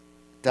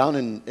Down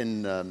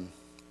in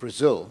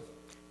Brazil,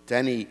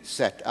 Danny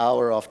sat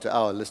hour after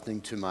hour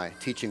listening to my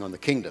teaching on the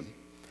kingdom,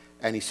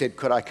 and he said,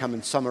 could I come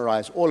and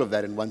summarize all of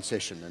that in one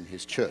session in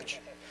his church?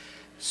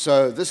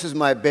 So this is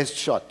my best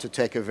shot to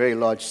take a very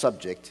large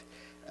subject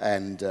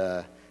and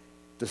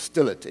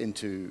distill it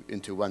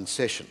into one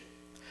session.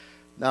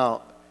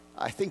 Now,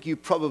 I think you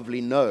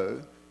probably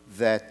know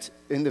that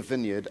in the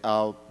Vineyard,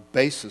 our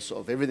basis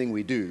of everything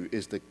we do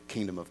is the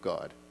kingdom of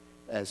God,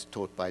 as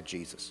taught by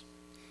Jesus.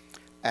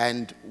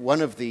 And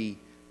one of the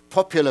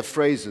popular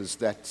phrases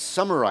that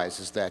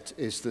summarizes that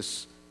is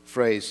this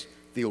phrase,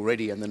 the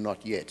already and the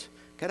not yet.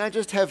 Can I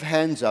just have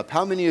hands up?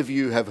 How many of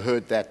you have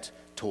heard that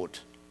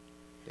taught?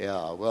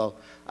 Yeah, well,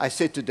 I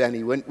said to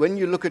Danny, when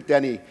you look at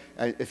Danny,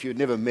 if you'd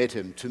never met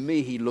him, to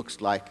me he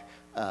looks like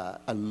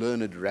a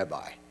learned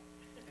rabbi.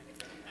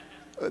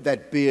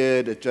 That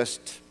beard, it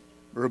just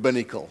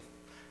rabbinical.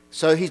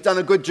 So he's done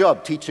a good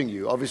job teaching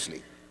you,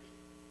 obviously.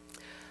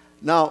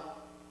 Now,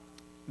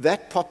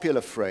 that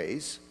popular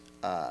phrase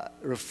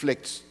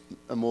reflects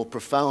a more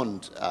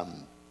profound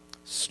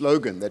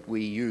slogan that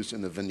we use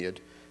in the Vineyard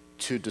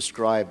to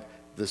describe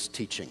this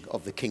teaching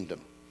of the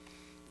kingdom.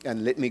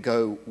 And let me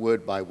go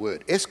word by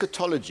word.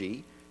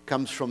 Eschatology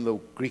comes from the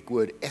Greek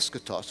word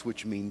eschatos,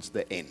 which means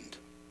the end.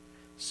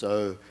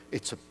 So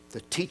it's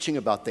the teaching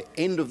about the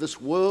end of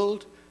this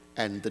world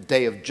and the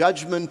day of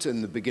judgment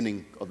and the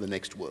beginning of the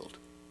next world.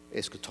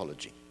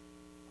 Eschatology.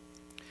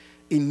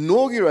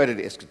 Inaugurated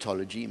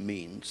eschatology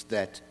means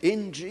that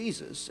in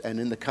Jesus and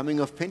in the coming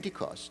of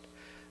Pentecost,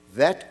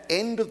 that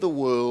end of the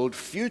world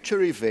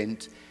future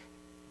event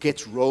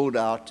gets rolled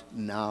out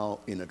now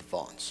in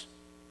advance,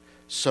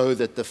 so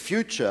that the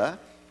future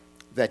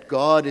that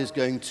God is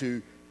going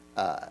to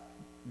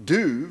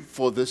do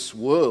for this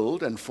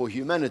world and for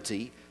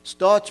humanity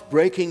starts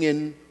breaking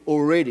in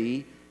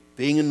already,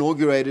 being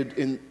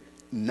inaugurated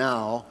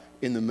now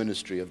in the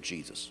ministry of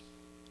Jesus.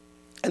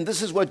 And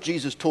this is what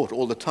Jesus taught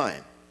all the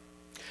time.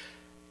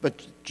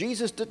 But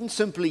Jesus didn't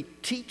simply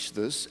teach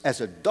this as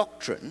a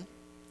doctrine,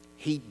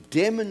 he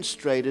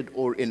demonstrated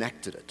or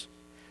enacted it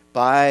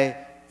by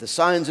the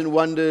signs and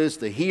wonders,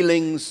 the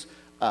healings,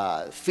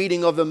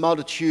 feeding of the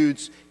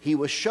multitudes. He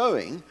was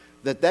showing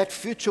that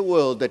future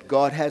world that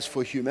God has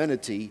for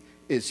humanity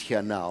is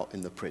here now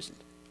in the present.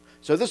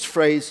 So this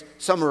phrase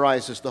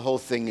summarizes the whole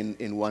thing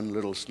in one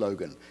little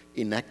slogan: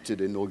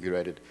 enacted,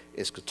 inaugurated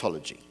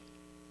eschatology.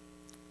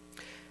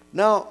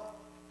 Now,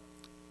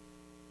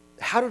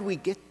 how did we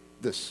get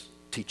this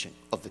teaching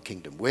of the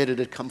kingdom? Where did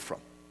it come from?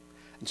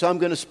 And so I'm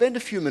going to spend a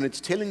few minutes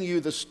telling you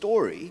the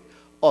story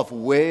of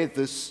where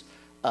this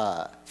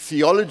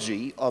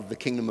theology of the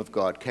kingdom of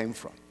God came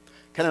from.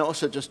 Can I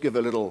also just give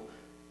a little,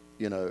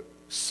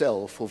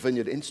 sell for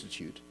Vineyard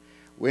Institute?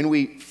 When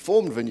we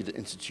formed Vineyard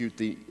Institute,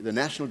 the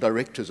national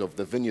directors of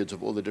the vineyards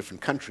of all the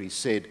different countries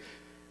said,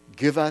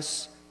 give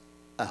us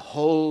a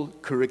whole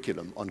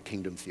curriculum on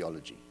kingdom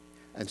theology.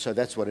 And so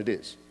that's what it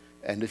is.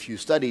 And if you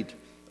studied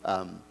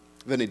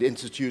Vineyard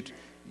Institute,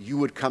 you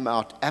would come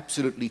out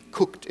absolutely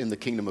cooked in the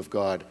kingdom of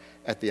God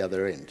at the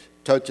other end,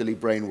 totally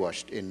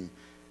brainwashed in,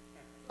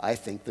 I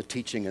think, the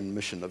teaching and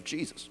mission of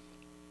Jesus.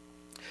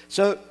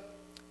 So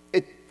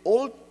it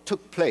all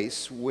took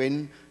place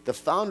when the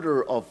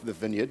founder of the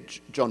Vineyard,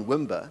 John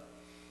Wimber,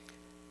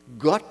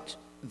 got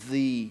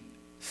the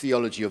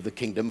theology of the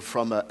kingdom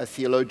from a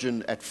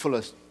theologian at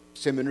Fuller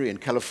Seminary in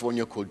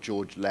California called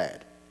George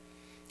Ladd.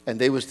 And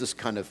there was this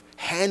kind of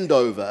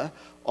handover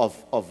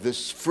of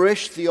this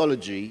fresh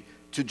theology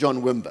to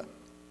John Wimber.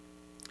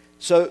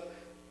 So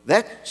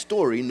that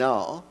story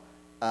now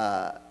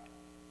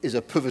is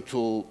a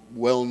pivotal,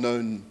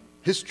 well-known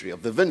history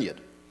of the Vineyard.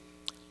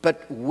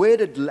 But where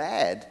did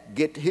Ladd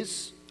get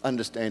his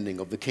understanding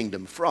of the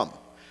kingdom from?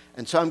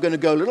 And so I'm going to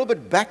go a little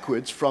bit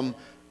backwards from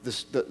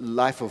the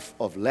life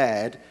of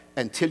Ladd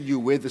and tell you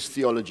where this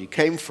theology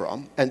came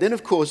from. And then,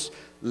 of course,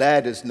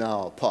 Ladd is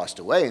now passed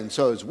away, and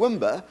so is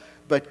Wimber.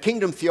 But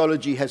kingdom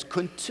theology has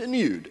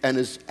continued and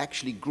has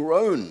actually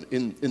grown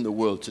in the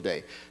world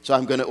today. So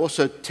I'm going to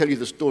also tell you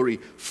the story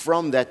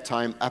from that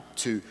time up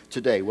to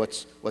today,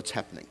 what's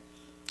happening.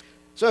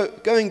 So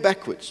going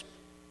backwards,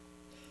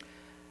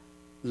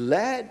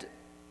 Ladd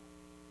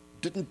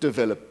didn't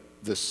develop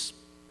this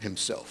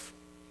himself.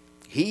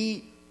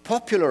 He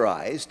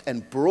popularized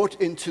and brought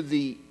into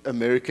the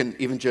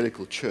American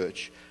evangelical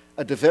church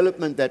a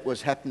development that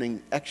was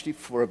happening actually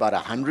for about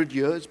 100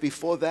 years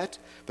before that,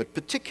 but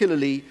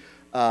particularly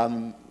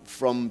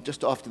from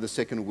just after the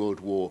Second World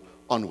War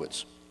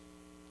onwards.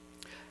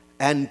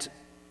 And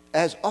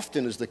as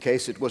often is the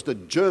case, it was the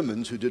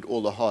Germans who did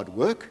all the hard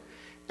work,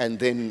 and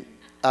then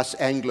us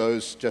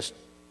Anglos just,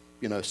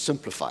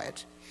 simplify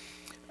it.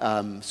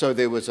 So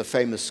there was a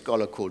famous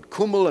scholar called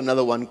Kummel,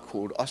 another one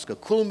called Oscar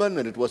Kuhlmann,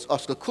 and it was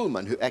Oscar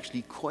Kuhlmann who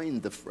actually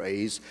coined the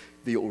phrase,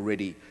 the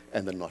already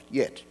and the not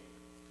yet.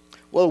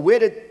 Well, where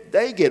did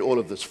they get all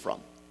of this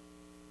from?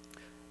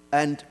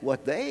 And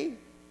what they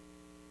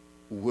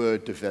were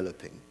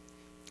developing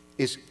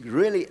is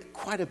really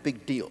quite a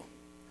big deal.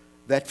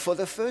 That for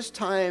the first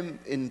time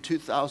in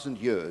 2,000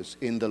 years,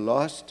 in the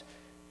last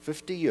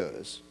 50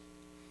 years,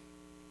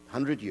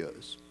 100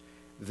 years,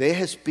 there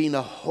has been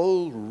a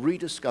whole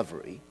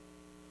rediscovery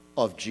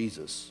of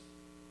Jesus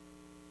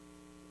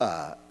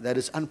that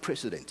is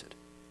unprecedented.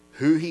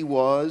 Who he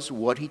was,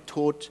 what he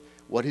taught,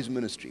 what his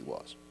ministry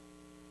was.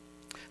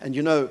 And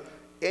you know,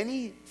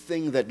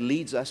 anything that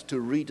leads us to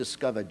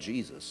rediscover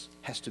Jesus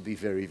has to be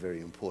very, very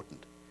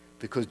important,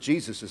 because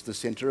Jesus is the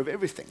center of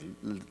everything.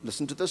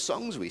 Listen to the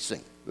songs we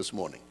sing this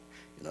morning.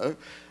 You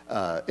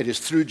know, it is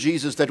through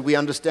Jesus that we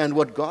understand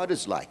what God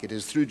is like. It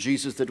is through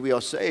Jesus that we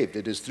are saved.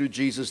 It is through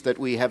Jesus that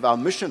we have our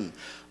mission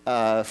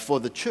for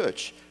the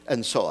church,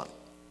 and so on.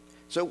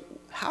 So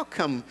how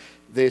come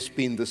there's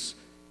been this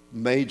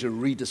major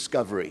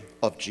rediscovery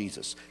of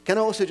Jesus? Can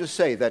I also just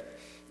say that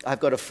I've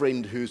got a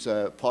friend who's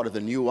a part of the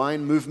New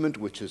Wine movement,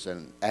 which is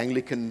an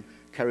Anglican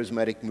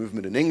charismatic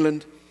movement in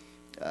England.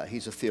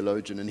 He's a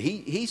theologian, and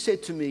he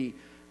said to me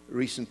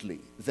recently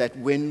that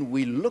when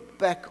we look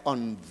back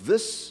on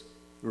this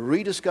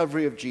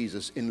rediscovery of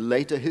Jesus in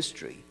later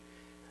history,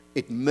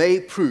 it may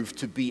prove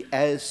to be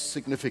as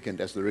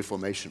significant as the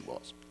Reformation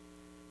was.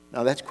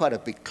 Now, that's quite a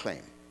big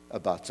claim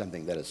about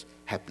something that is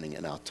happening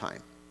in our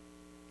time.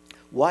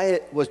 Why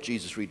was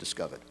Jesus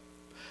rediscovered?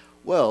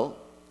 Well,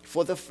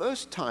 for the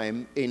first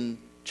time in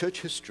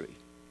church history,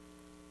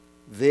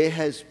 there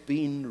has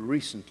been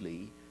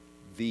recently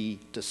the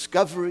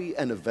discovery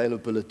and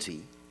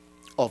availability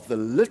of the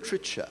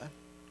literature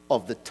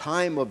of the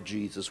time of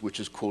Jesus, which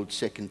is called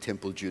Second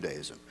Temple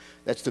Judaism.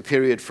 That's the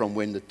period from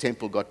when the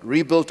temple got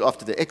rebuilt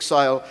after the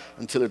exile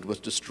until it was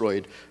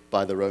destroyed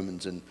by the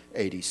Romans in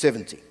AD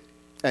 70.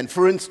 And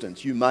for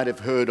instance, you might have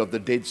heard of the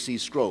Dead Sea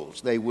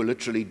Scrolls. They were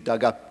literally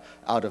dug up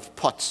out of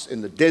pots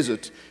in the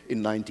desert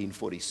in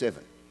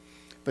 1947.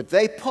 But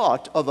they're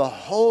part of a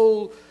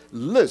whole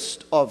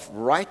list of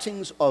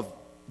writings of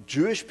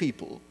Jewish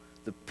people,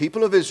 the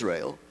people of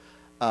Israel,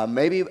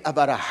 maybe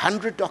about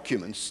 100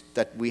 documents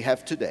that we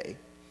have today,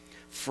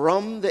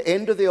 from the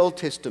end of the Old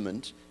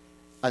Testament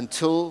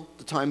until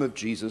the time of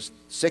Jesus,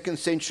 2nd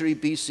century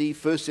BC,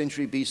 1st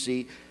century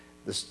BC,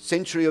 the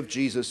century of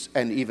Jesus,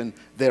 and even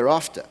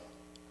thereafter,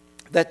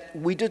 that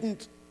we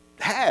didn't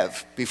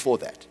have before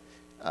that.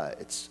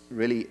 It's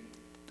really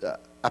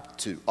up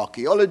to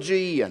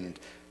archaeology and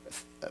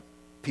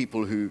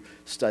people who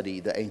study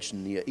the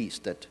ancient Near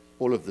East that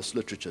all of this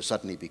literature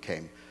suddenly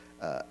became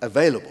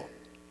available.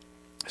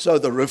 So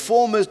the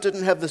Reformers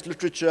didn't have this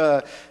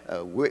literature.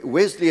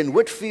 Wesley and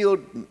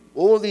Whitefield,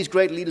 all these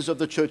great leaders of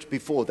the church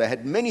before, they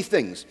had many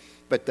things,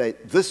 but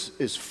this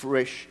is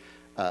fresh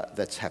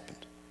that's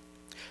happened.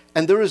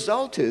 And the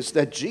result is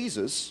that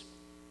Jesus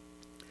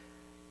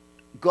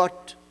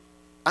got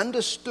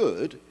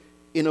understood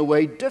in a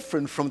way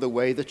different from the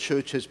way the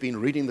church has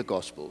been reading the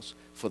Gospels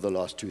for the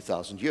last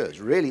 2,000 years.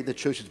 Really, the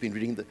church has been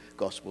reading the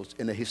Gospels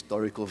in a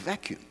historical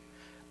vacuum,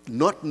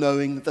 not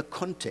knowing the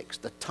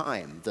context, the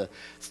time, the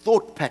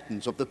thought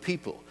patterns of the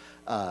people,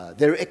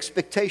 their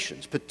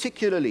expectations,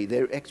 particularly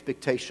their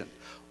expectation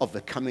of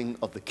the coming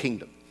of the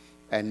kingdom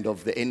and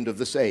of the end of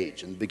this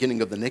age and the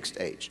beginning of the next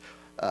age.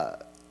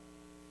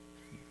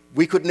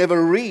 We could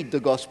never read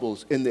the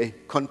Gospels in their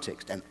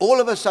context. And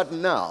all of a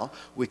sudden now,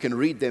 we can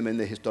read them in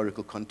their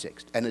historical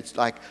context. And it's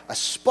like a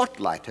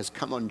spotlight has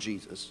come on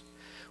Jesus,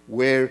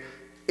 where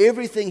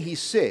everything he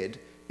said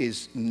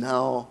is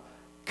now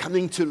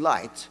coming to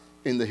light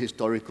in the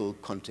historical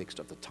context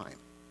of the time.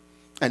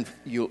 And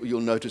you'll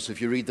notice if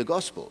you read the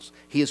Gospels,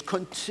 he is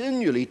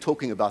continually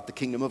talking about the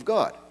kingdom of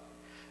God.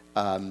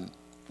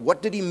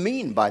 What did he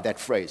mean by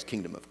that phrase,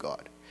 kingdom of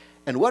God?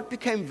 And what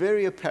became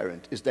very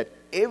apparent is that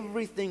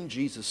everything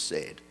Jesus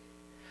said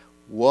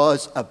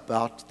was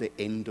about the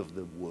end of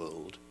the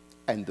world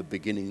and the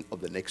beginning of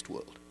the next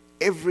world.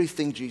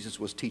 Everything Jesus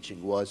was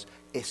teaching was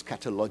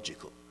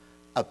eschatological,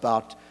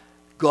 about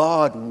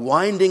God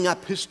winding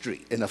up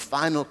history in a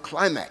final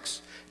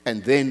climax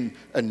and then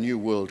a new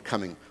world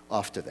coming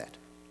after that.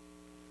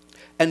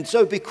 And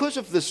so because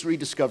of this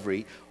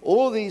rediscovery,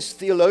 all these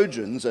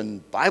theologians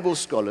and Bible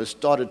scholars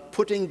started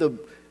putting the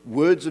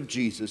words of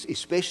Jesus,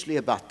 especially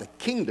about the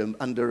kingdom,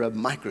 under a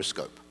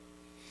microscope.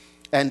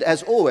 And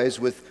as always,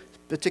 with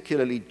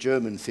particularly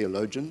German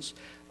theologians,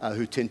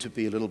 who tend to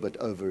be a little bit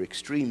over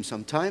extreme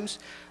sometimes,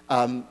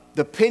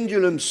 the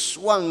pendulum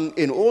swung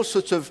in all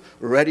sorts of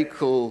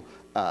radical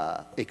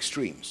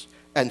extremes.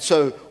 And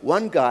so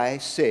one guy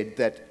said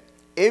that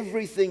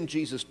everything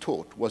Jesus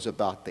taught was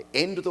about the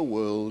end of the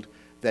world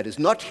that is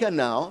not here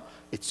now,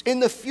 it's in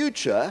the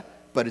future,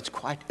 but it's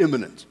quite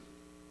imminent.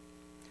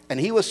 And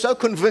he was so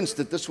convinced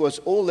that this was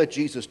all that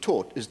Jesus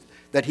taught is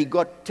that he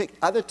got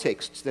other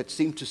texts that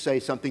seemed to say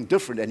something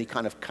different, and he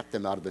kind of cut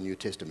them out of the New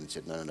Testament and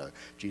said, no,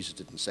 Jesus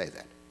didn't say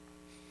that.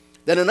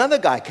 Then another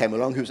guy came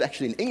along who was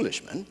actually an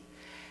Englishman,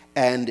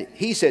 and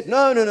he said,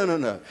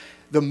 no.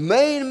 The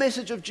main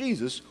message of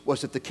Jesus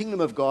was that the kingdom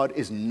of God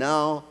is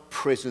now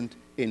present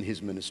in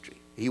his ministry.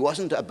 He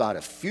wasn't about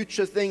a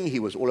future thing,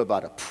 he was all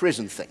about a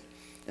present thing.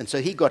 And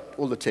so he got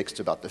all the texts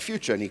about the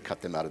future, and he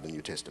cut them out of the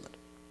New Testament.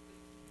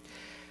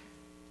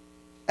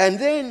 And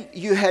then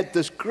you had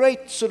this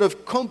great sort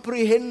of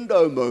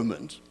comprehendo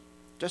moment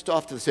just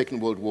after the Second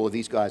World War.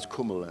 These guys,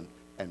 Kummel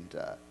and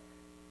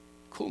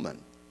Kuhlman,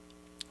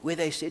 where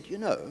they said,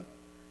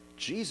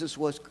 Jesus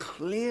was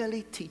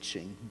clearly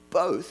teaching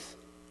both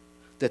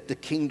that the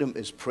kingdom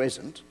is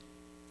present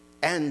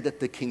and that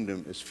the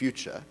kingdom is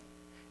future.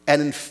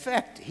 And in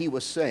fact, he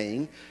was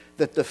saying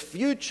that the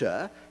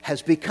future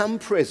has become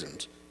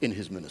present in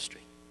his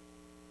ministry.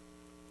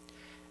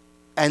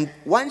 And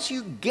once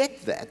you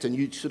get that and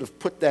you sort of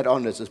put that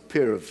on as a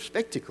pair of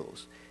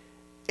spectacles,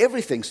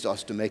 everything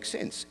starts to make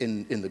sense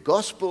in the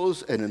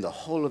Gospels and in the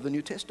whole of the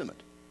New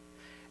Testament.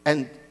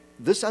 And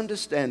this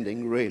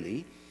understanding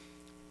really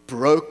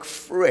broke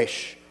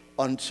fresh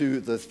onto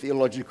the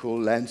theological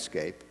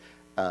landscape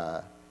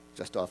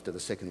just after the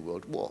Second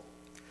World War.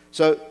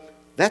 So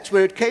that's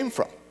where it came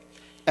from.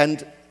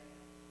 And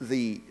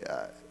the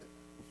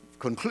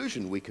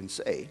conclusion we can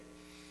say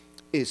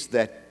is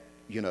that,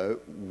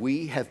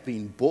 we have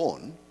been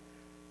born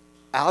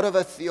out of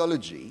a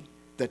theology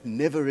that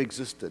never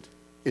existed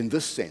in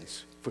this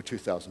sense for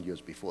 2,000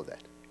 years before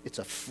that. It's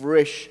a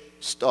fresh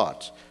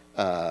start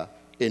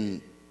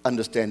in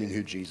understanding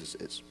who Jesus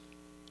is.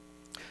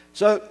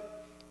 So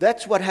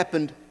that's what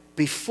happened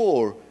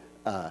before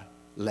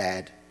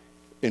Ladd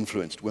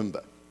influenced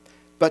Wimber.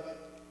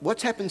 But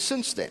what's happened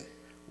since then?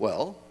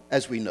 Well,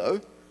 as we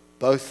know,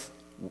 both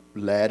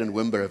Ladd and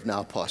Wimber have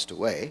now passed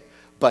away,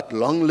 but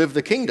long live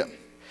the kingdom.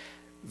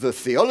 The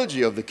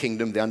theology of the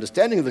kingdom, the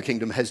understanding of the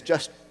kingdom has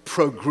just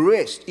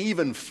progressed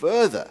even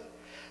further.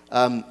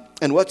 And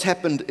what's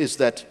happened is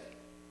that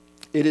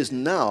it is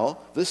now,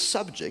 this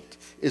subject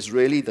is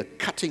really the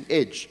cutting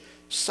edge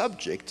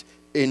subject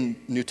in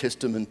New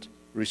Testament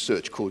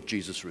research called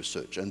Jesus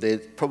Research. And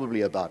there's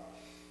probably about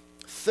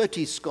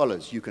 30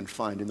 scholars you can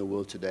find in the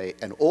world today,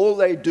 and all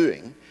they're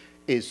doing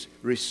is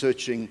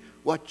researching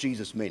what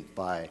Jesus meant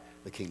by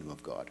the kingdom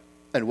of God.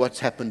 And what's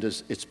happened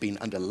is it's been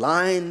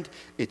underlined,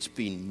 it's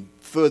been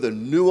further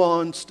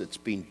nuanced, it's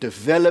been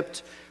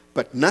developed,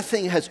 but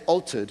nothing has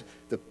altered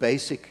the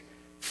basic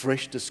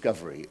fresh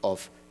discovery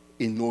of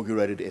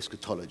inaugurated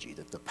eschatology,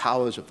 that the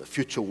powers of the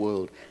future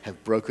world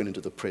have broken into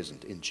the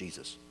present in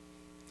Jesus.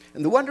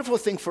 And the wonderful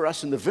thing for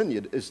us in the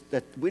Vineyard is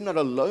that we're not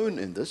alone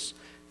in this.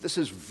 This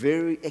is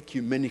very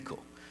ecumenical.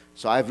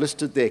 So I've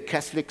listed there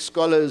Catholic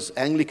scholars,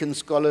 Anglican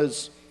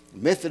scholars,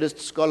 Methodist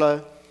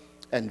scholar,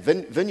 and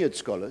Vineyard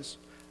scholars.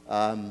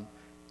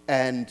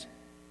 And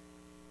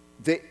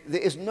there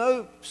is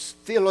no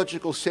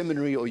theological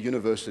seminary or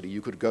university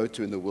you could go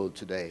to in the world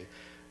today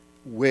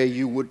where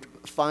you would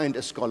find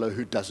a scholar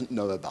who doesn't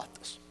know about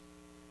this.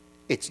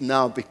 It's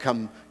now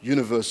become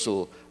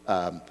universal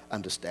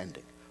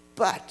understanding.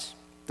 But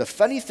the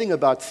funny thing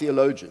about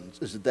theologians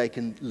is that they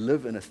can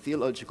live in a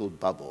theological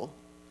bubble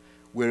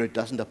where it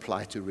doesn't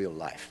apply to real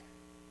life.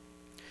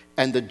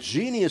 And the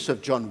genius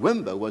of John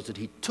Wimber was that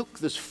he took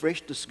this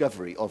fresh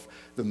discovery of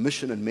the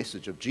mission and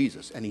message of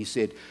Jesus, and he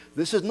said,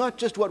 this is not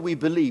just what we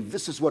believe,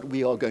 this is what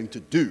we are going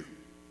to do.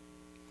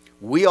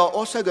 We are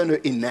also going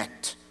to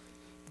enact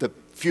the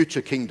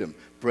future kingdom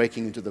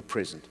breaking into the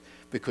present,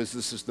 because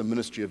this is the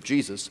ministry of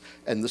Jesus,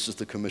 and this is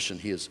the commission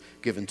he has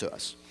given to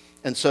us.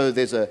 And so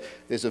there's a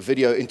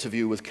video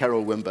interview with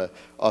Carol Wimber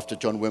after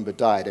John Wimber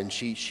died, and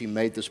she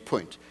made this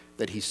point,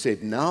 that he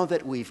said, now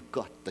that we've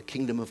got the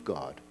kingdom of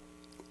God,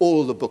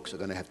 all the books are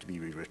going to have to be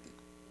rewritten.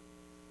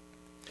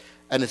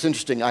 And it's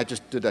interesting, I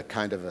just did a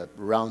kind of a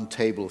round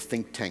table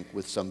think tank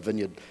with some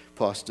Vineyard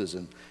pastors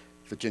in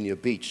Virginia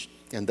Beach,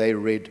 and they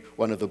read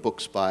one of the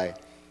books by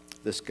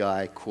this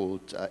guy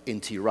called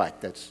N.T. Wright,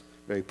 that's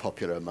very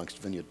popular amongst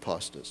Vineyard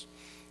pastors.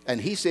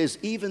 And he says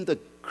even the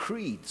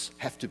creeds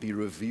have to be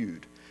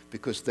reviewed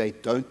because they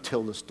don't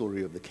tell the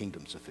story of the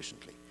kingdom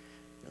sufficiently.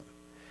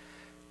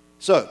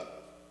 So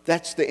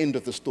that's the end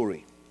of the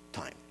story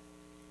time.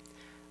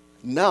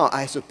 Now,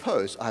 I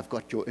suppose I've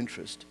got your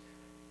interest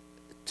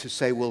to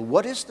say, well,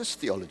 what is this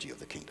theology of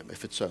the kingdom,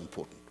 if it's so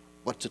important?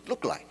 What's it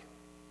look like?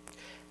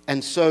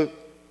 And so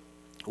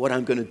what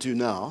I'm going to do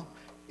now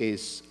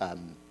is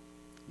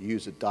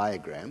use a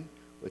diagram,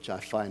 which I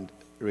find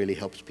really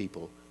helps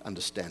people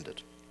understand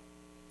it.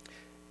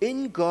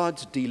 In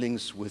God's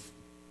dealings with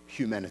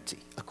humanity,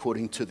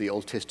 according to the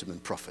Old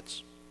Testament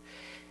prophets,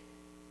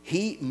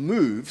 he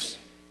moves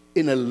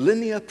in a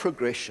linear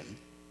progression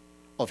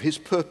of his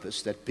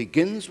purpose that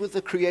begins with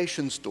the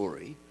creation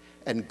story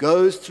and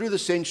goes through the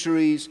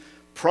centuries,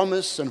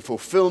 promise and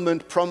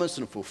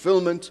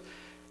fulfillment,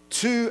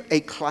 to a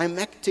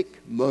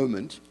climactic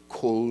moment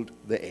called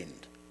the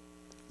end,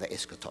 the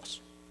eschatos,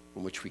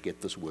 from which we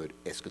get this word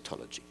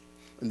eschatology.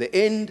 And the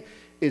end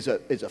is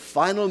a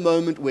final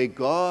moment where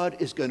God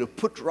is going to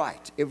put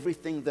right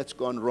everything that's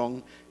gone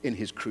wrong in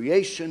his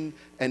creation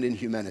and in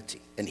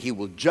humanity. And he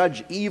will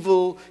judge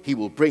evil, he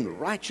will bring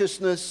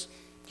righteousness,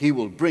 he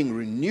will bring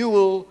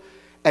renewal,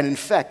 and in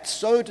fact,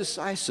 so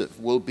decisive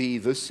will be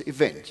this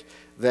event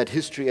that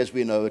history as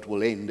we know it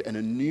will end and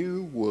a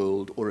new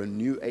world or a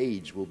new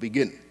age will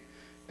begin.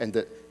 And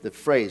the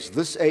phrase,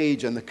 this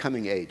age and the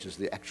coming age, is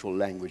the actual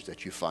language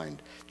that you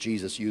find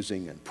Jesus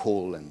using and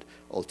Paul and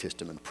Old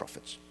Testament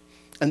prophets.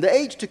 And the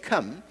age to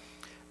come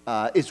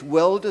is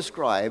well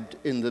described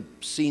in the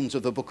scenes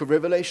of the book of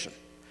Revelation,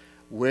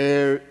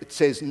 where it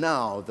says,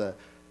 now the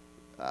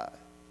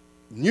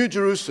New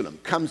Jerusalem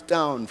comes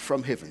down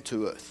from heaven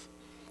to earth.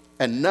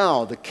 And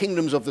now the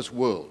kingdoms of this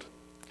world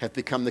have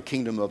become the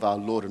kingdom of our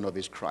Lord and of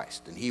his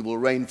Christ. And he will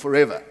reign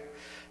forever.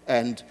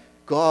 And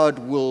God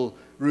will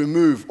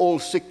remove all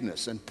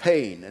sickness and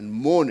pain and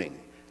mourning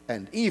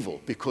and evil,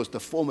 because the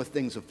former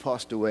things have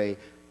passed away.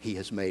 He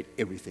has made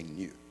everything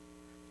new.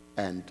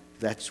 And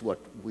that's what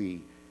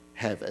we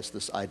have as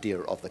this idea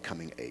of the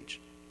coming age.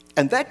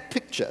 And that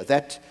picture,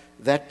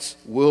 that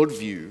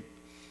worldview,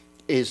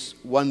 is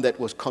one that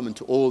was common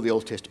to all the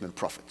Old Testament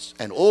prophets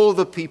and all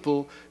the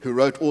people who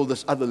wrote all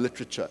this other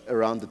literature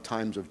around the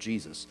times of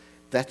Jesus.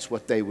 That's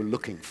what they were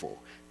looking for.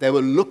 They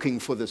were looking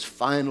for this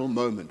final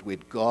moment where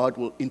God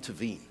will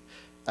intervene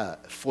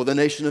for the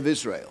nation of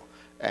Israel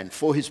and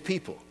for his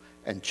people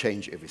and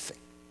change everything.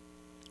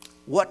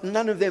 What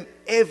none of them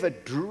ever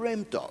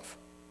dreamt of,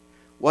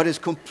 what is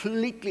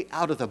completely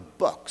out of the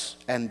box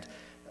and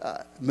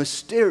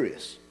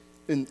mysterious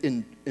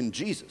in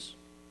Jesus,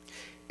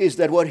 is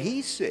that what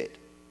he said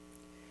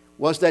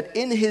was that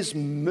in his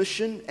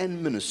mission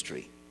and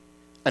ministry,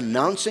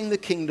 announcing the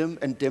kingdom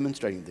and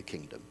demonstrating the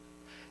kingdom,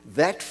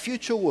 that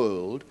future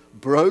world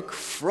broke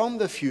from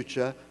the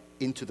future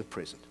into the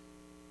present,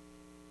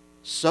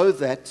 so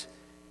that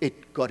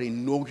it got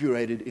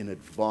inaugurated in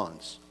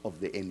advance of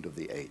the end of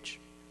the age.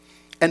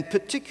 And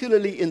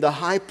particularly in the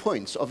high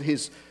points of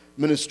his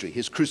ministry,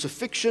 his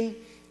crucifixion,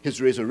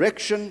 his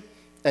resurrection,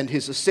 and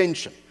his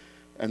ascension.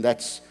 And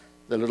that's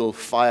the little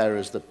fire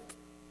is the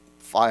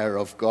fire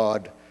of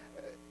God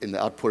in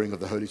the outpouring of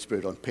the Holy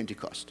Spirit on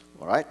Pentecost,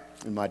 all right,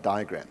 in my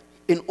diagram.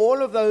 In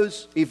all of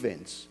those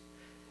events,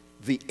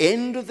 the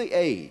end of the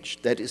age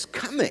that is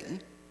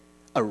coming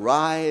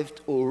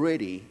arrived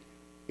already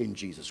in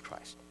Jesus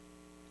Christ.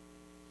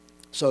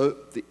 So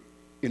the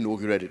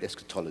inaugurated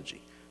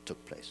eschatology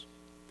took place.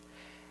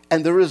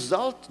 And the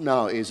result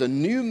now is a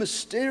new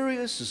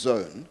mysterious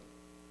zone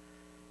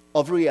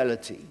of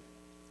reality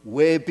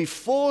where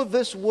before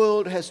this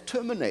world has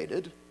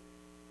terminated,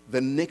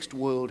 the next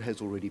world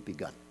has already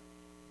begun.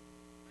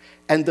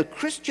 And the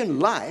Christian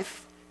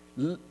life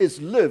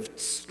is lived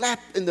slap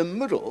in the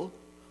middle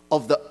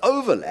of the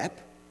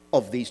overlap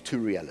of these two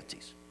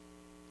realities.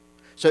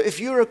 So if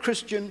you're a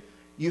Christian,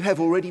 you have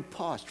already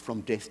passed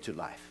from death to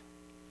life.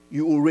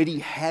 You already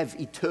have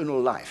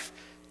eternal life.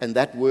 And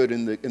that word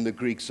in the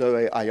Greek,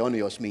 zoe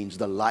aionios, means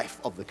the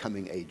life of the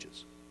coming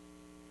ages.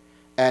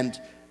 And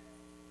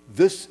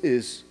this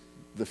is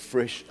the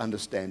fresh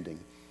understanding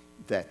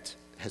that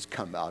has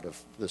come out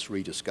of this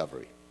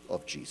rediscovery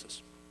of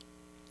Jesus.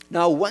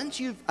 Now, once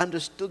you've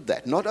understood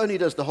that, not only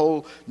does the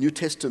whole New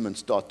Testament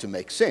start to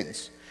make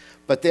sense,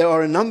 but there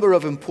are a number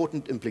of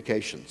important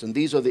implications, and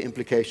these are the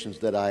implications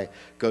that I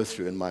go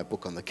through in my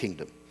book on the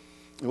kingdom.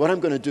 And what I'm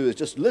going to do is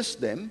just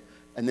list them,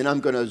 and then I'm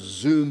going to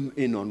zoom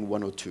in on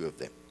one or two of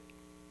them.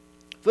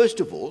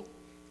 First of all,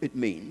 it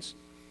means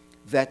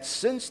that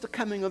since the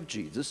coming of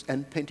Jesus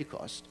and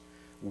Pentecost,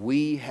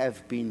 we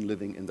have been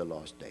living in the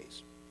last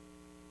days.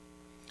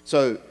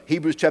 So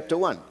Hebrews chapter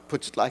 1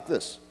 puts it like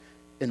this.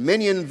 In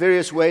many and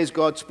various ways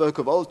God spoke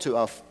of old to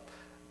our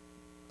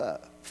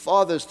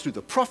fathers through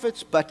the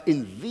prophets, but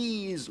in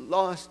these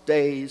last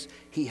days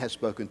he has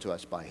spoken to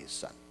us by his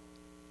Son.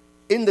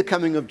 In the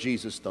coming of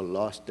Jesus, the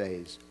last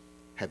days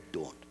have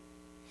dawned.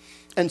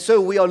 And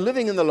so we are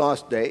living in the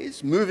last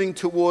days, moving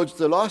towards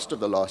the last of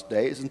the last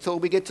days until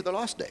we get to the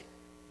last day.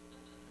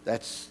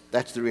 That's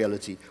the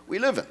reality we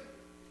live in.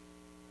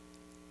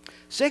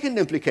 Second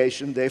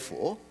implication,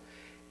 therefore,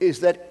 is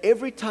that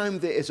every time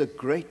there is a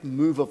great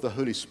move of the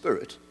Holy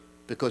Spirit,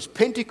 because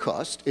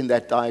Pentecost in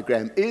that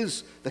diagram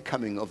is the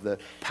coming of the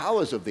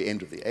powers of the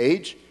end of the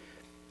age,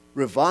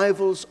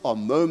 revivals are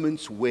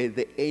moments where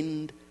the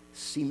end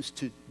seems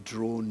to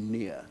draw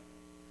near.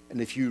 And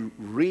if you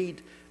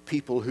read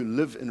people who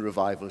live in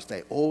revivals,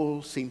 they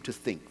all seem to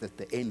think that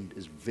the end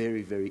is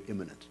very, very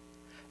imminent.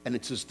 And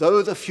it's as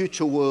though the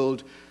future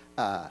world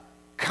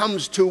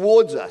comes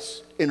towards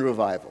us in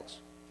revivals.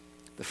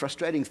 The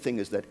frustrating thing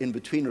is that in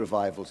between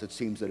revivals, it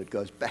seems that it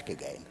goes back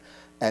again,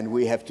 and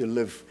we have to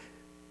live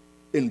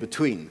in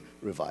between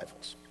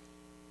revivals.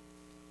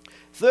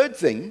 Third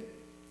thing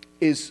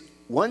is,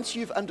 once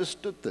you've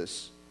understood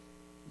this,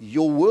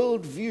 your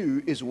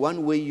worldview is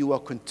one where you are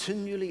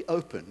continually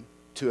open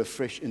to a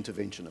fresh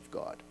intervention of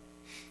God.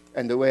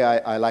 And the way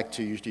I like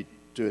to usually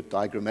do it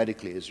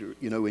diagrammatically is,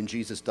 when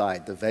Jesus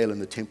died, the veil in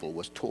the temple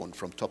was torn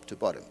from top to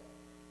bottom.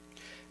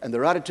 And the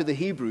writer to the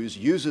Hebrews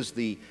uses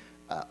the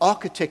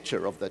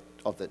architecture of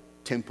the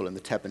temple and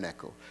the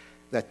tabernacle,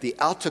 that the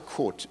outer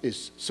court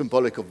is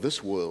symbolic of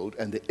this world,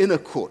 and the inner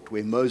court,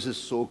 where Moses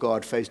saw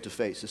God face to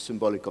face, is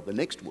symbolic of the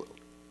next world.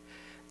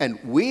 And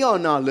we are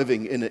now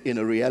living in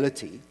a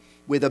reality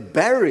where the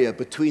barrier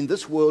between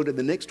this world and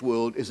the next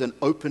world is an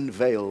open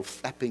veil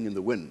flapping in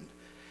the wind.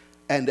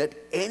 And at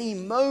any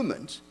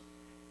moment,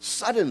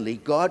 suddenly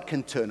God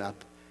can turn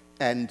up,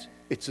 and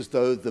it's as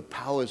though the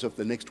powers of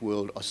the next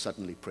world are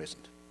suddenly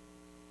present.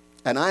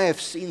 And I have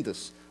seen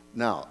this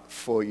now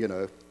for,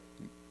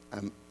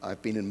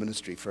 I've been in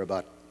ministry for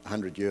about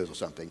 100 years or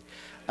something.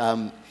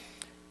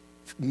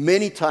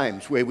 Many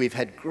times where we've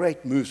had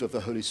great moves of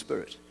the Holy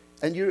Spirit.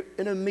 And you're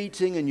in a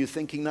meeting and you're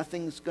thinking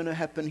nothing's going to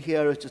happen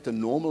here. It's just a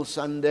normal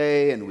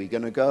Sunday and we're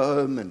going to go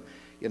home and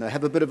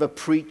have a bit of a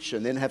preach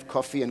and then have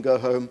coffee and go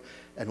home.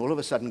 And all of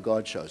a sudden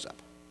God shows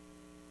up.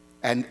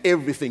 And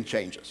everything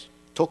changes.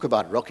 Talk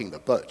about rocking the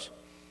boat.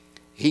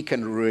 He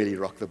can really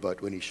rock the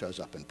boat when he shows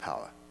up in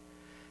power.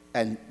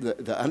 And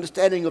the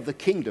understanding of the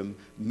kingdom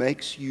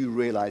makes you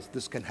realize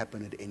this can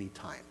happen at any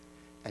time.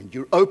 And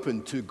you're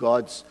open to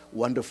God's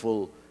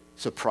wonderful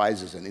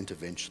surprises and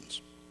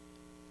interventions.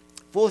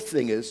 Fourth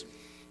thing is,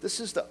 this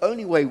is the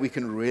only way we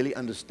can really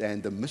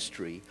understand the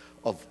mystery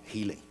of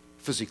healing,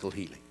 physical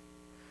healing.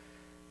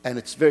 And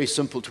it's very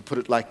simple to put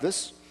it like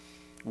this.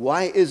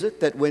 Why is it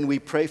that when we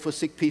pray for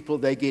sick people,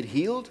 they get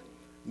healed?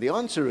 The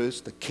answer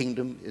is the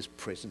kingdom is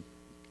present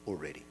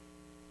already.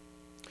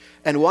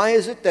 And why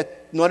is it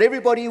that not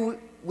everybody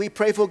we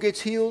pray for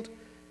gets healed?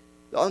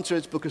 The answer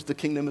is because the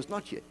kingdom is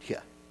not yet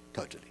here,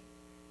 totally.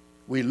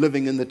 We're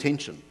living in the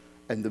tension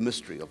and the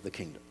mystery of the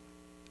kingdom.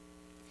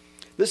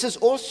 This is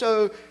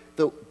also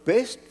the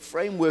best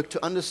framework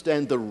to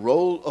understand the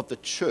role of the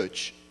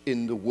church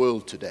in the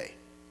world today.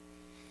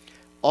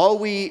 Are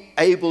we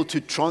able to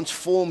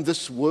transform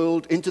this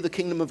world into the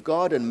kingdom of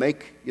God and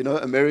make,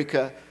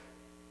 America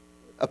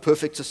a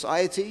perfect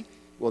society?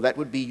 Well, that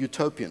would be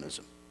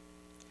utopianism.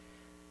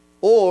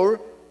 Or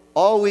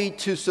are we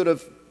to sort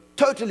of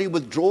totally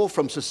withdraw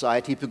from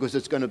society because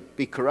it's going to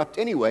be corrupt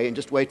anyway and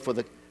just wait for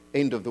the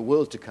end of the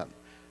world to come?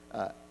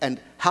 And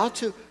how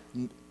to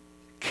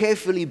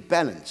carefully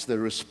balance the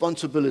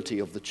responsibility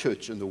of the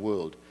church in the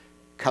world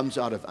comes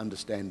out of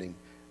understanding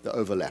the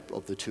overlap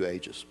of the two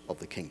ages of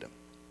the kingdom.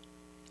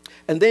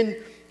 And then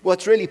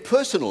what's really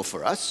personal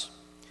for us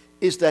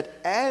is that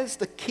as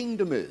the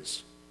kingdom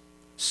is,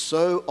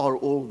 so are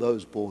all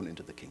those born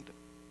into the kingdom.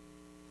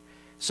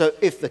 So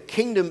if the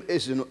kingdom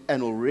is an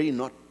already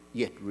not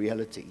yet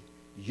reality,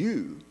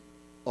 you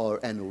are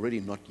an already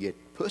not yet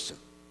person.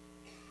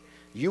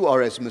 You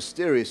are as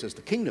mysterious as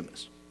the kingdom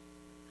is.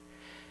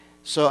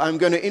 So I'm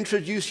going to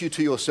introduce you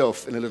to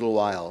yourself in a little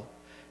while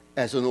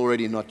as an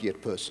already not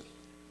yet person.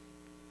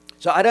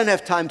 So I don't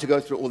have time to go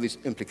through all these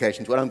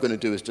implications. What I'm going to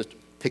do is just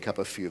pick up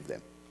a few of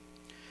them.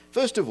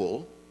 First of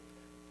all,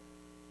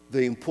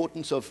 the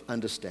importance of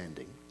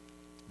understanding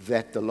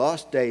that the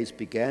last days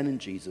began in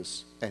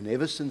Jesus, and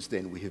ever since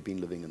then we have been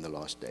living in the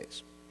last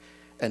days.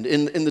 And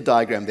in the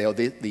diagram there are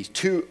these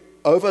two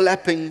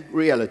overlapping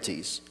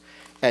realities,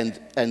 and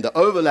the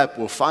overlap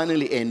will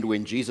finally end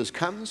when Jesus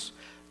comes,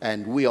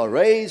 and we are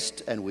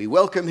raised, and we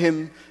welcome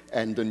him,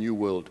 and the new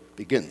world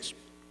begins.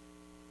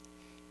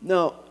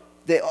 Now,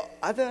 there are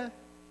other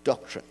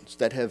doctrines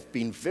that have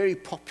been very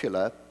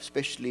popular,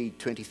 especially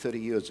 20, 30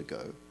 years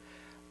ago,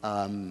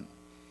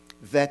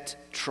 that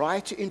try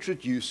to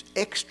introduce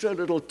extra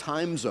little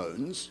time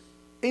zones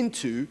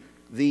into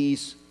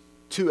these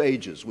two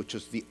ages, which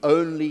is the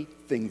only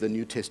thing the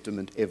New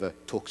Testament ever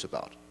talks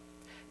about.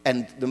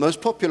 And the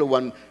most popular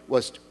one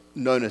was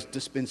known as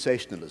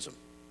dispensationalism.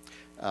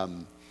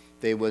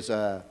 There was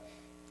a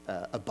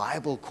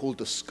Bible called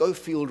the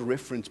Scofield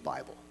Reference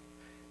Bible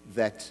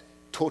that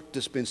taught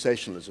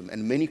dispensationalism,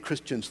 and many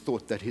Christians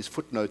thought that his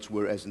footnotes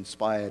were as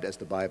inspired as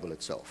the Bible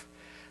itself.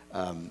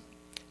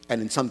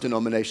 And in some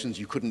denominations,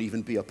 you couldn't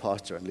even be a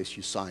pastor unless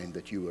you signed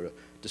that you were a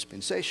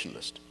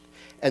dispensationalist.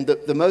 And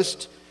the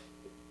most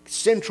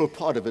central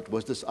part of it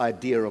was this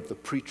idea of the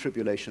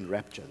pre-tribulation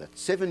rapture, that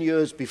 7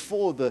 years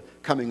before the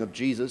coming of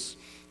Jesus,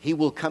 he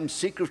will come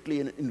secretly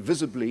and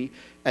invisibly,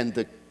 and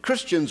the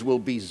Christians will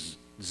be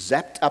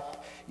zapped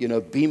up,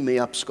 beam me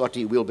up,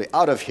 Scotty, we'll be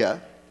out of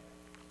here.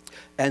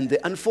 And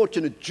the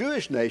unfortunate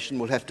Jewish nation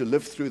will have to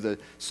live through the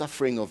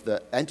suffering of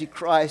the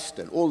Antichrist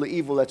and all the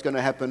evil that's going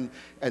to happen,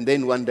 and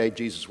then one day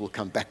Jesus will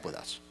come back with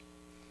us.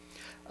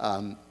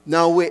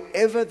 Now,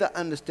 wherever the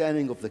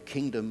understanding of the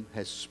kingdom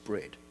has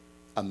spread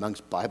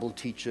amongst Bible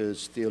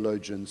teachers,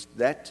 theologians,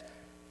 that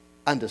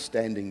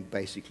understanding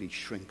basically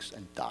shrinks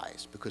and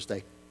dies because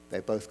they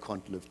both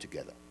can't live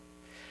together.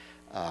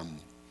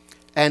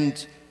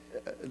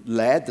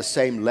 Ladd, the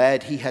same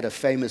Ladd, he had a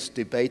famous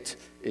debate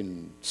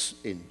in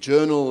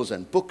journals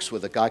and books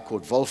with a guy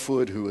called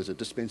Volford, who was a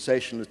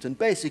dispensationalist, and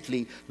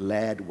basically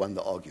Ladd won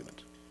the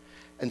argument.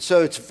 And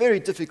so it's very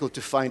difficult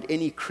to find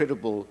any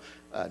credible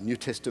New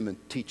Testament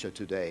teacher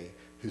today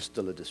who's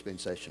still a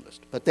dispensationalist.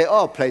 But there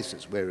are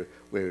places where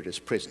it is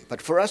present.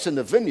 But for us in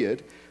the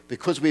Vineyard,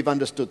 because we've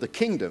understood the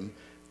kingdom,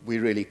 we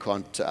really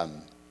can't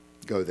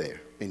go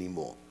there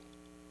anymore.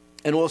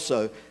 And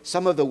also,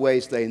 some of the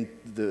ways the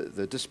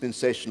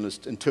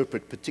dispensationalists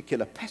interpret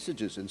particular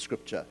passages in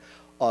Scripture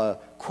are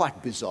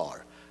quite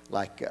bizarre.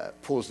 Like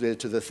Paul's letter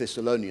to the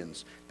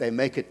Thessalonians, they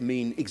make it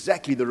mean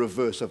exactly the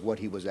reverse of what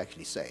he was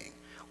actually saying,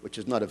 which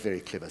is not a very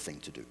clever thing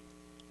to do.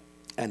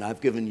 And I've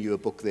given you a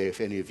book there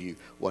if any of you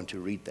want to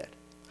read that.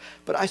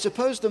 But I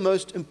suppose the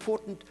most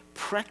important,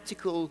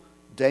 practical,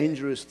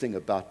 dangerous thing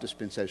about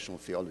dispensational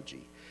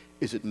theology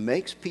is it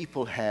makes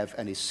people have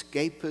an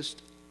escapist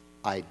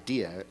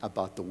idea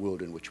about the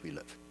world in which we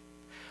live.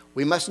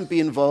 We mustn't be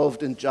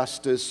involved in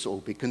justice or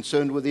be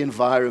concerned with the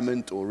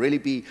environment or really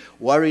be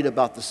worried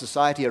about the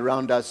society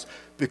around us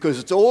because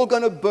it's all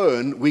going to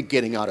burn. We're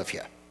getting out of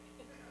here.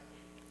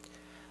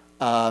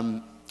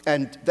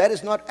 And that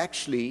is not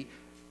actually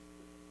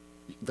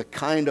the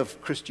kind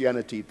of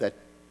Christianity that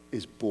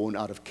is born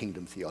out of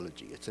kingdom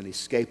theology. It's an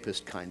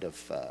escapist kind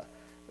of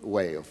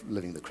way of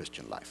living the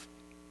Christian life.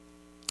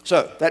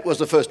 So that was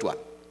the first one.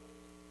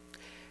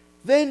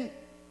 Then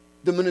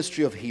the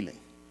ministry of healing.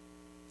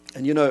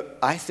 And you know,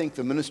 I think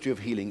the ministry of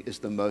healing is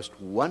the most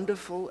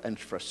wonderful and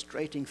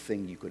frustrating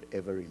thing you could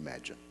ever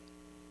imagine.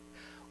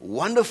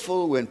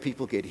 Wonderful when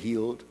people get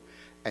healed,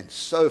 and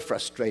so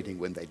frustrating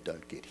when they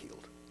don't get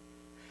healed.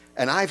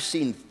 And I've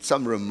seen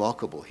some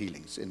remarkable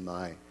healings in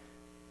my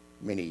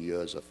many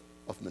years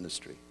of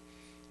ministry.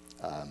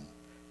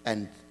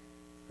 And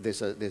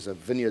there's a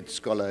vineyard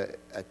scholar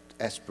at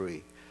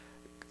Asbury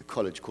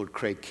College called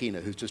Craig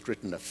Keener who's just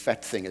written a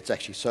fat thing. It's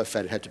actually so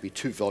fat it had to be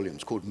 2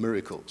 volumes, called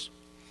Miracles,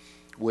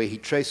 where he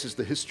traces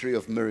the history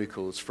of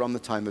miracles from the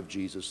time of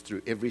Jesus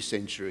through every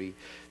century,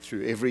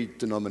 through every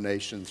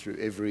denomination, through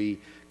every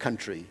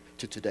country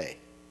to today.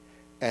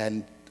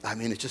 And I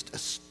mean, it's just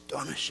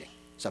astonishing,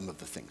 some of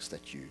the things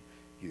that you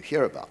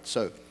hear about.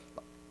 So,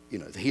 you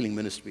know, the healing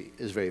ministry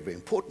is very, very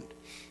important.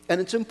 And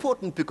it's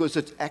important because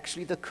it's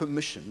actually the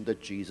commission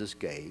that Jesus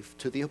gave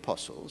to the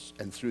apostles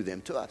and through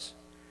them to us.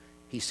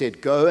 He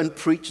said, go and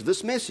preach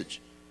this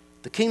message.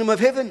 The kingdom of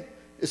heaven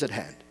is at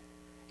hand.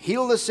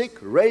 Heal the sick,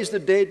 raise the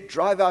dead,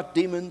 drive out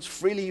demons.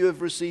 Freely you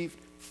have received,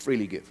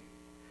 freely give.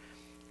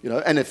 You know,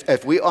 and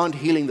if we aren't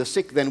healing the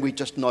sick, then we're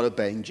just not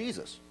obeying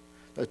Jesus.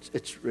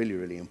 It's really,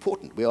 really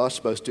important. We are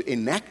supposed to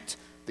enact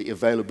the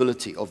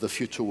availability of the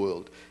future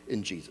world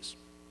in Jesus.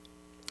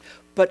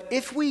 But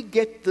if we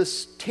get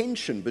this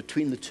tension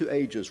between the two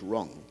ages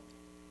wrong,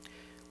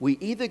 we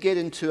either get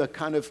into a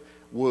kind of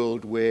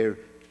world where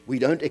we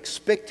don't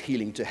expect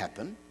healing to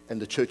happen, and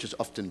the church has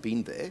often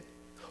been there,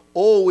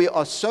 or we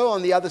are so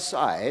on the other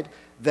side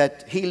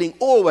that healing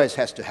always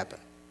has to happen.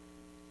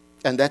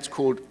 And that's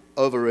called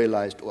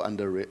over-realized or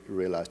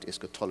under-realized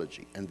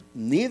eschatology. And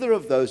neither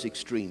of those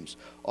extremes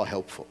are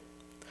helpful.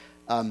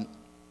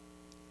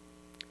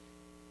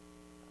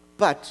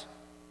 But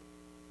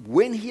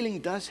when healing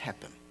does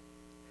happen,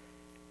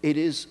 it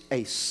is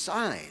a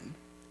sign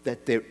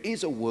that there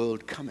is a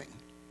world coming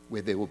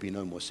where there will be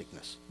no more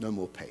sickness, no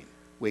more pain,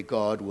 where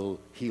God will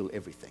heal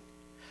everything.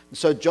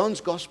 So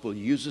John's gospel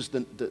uses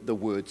the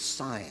word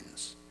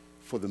signs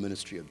for the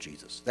ministry of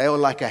Jesus. They are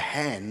like a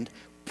hand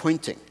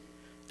pointing.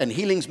 And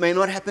healings may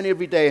not happen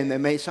every day, and they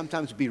may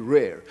sometimes be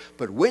rare.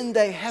 But when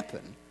they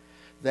happen,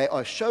 they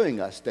are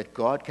showing us that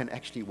God can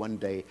actually one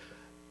day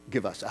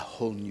give us a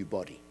whole new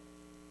body.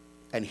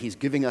 And he's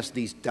giving us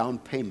these down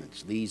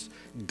payments, these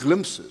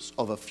glimpses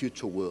of a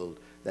future world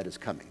that is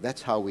coming.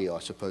 That's how we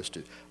are supposed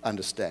to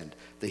understand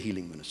the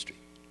healing ministry.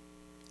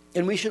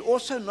 And we should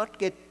also not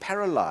get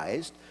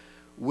paralyzed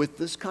with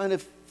this kind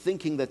of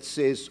thinking that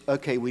says,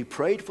 okay, we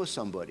prayed for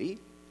somebody,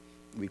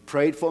 we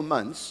prayed for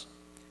months,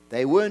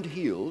 they weren't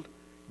healed,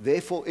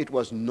 therefore it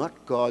was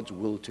not God's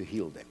will to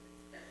heal them.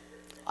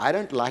 I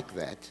don't like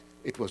that.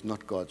 It was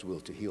not God's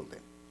will to heal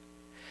them.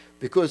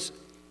 Because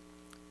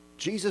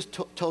Jesus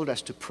told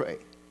us to pray,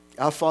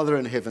 our Father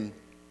in heaven,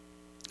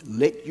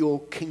 let your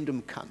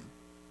kingdom come,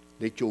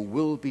 let your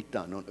will be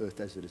done on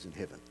earth as it is in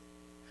heaven.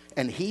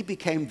 And he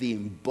became the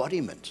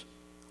embodiment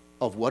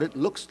of what it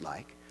looks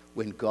like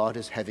when God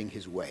is having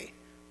his way,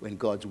 when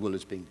God's will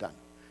is being done.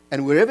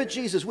 And wherever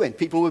Jesus went,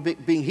 people were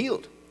being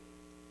healed.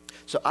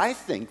 So I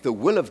think the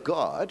will of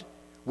God,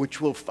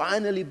 which will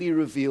finally be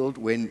revealed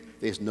when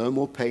there's no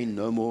more pain,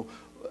 no more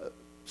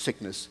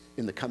sickness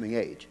in the coming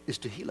age, is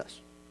to heal us.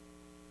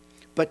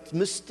 But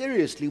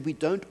mysteriously, we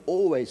don't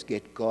always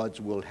get God's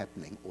will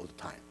happening all the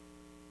time.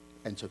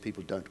 And so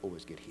people don't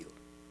always get healed.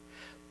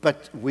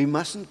 But we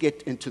mustn't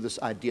get into this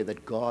idea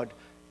that God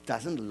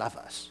doesn't love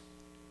us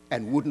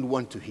and wouldn't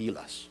want to heal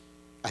us.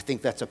 I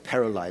think that's a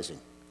paralyzing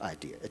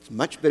idea. It's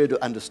much better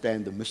to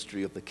understand the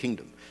mystery of the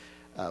kingdom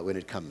when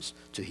it comes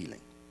to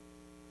healing.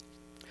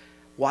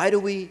 Why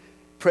do we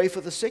pray for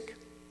the sick?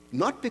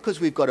 Not because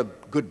we've got a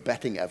good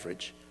batting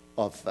average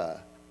of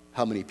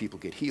how many people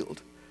get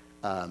healed.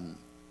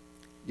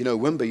 You know,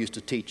 Wimber used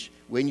to teach,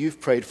 when you've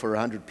prayed for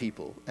 100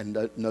 people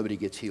and nobody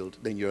gets healed,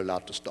 then you're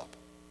allowed to stop.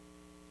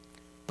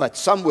 But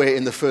somewhere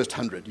in the first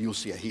 100, you'll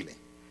see a healing.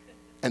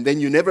 And then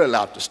you're never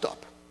allowed to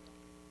stop.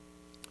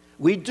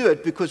 We do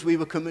it because we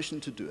were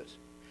commissioned to do it.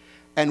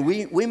 And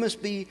we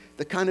must be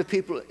the kind of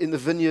people in the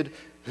vineyard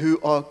who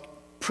are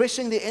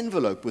pressing the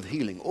envelope with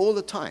healing all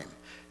the time.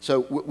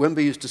 So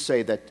Wimber used to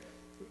say that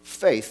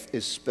faith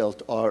is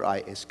spelt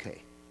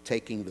R-I-S-K,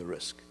 taking the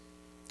risk.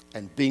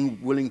 And being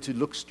willing to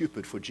look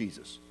stupid for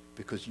Jesus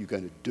because you're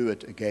going to do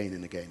it again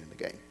and again and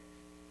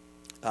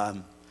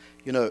again.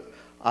 You know,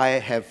 I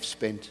have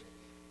spent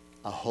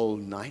a whole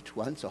night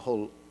once, a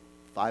whole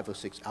 5 or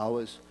 6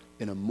 hours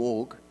in a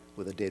morgue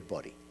with a dead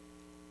body,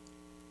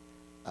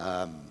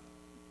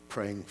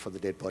 praying for the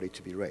dead body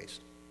to be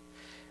raised.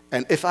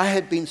 And if I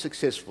had been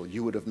successful,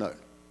 you would have known.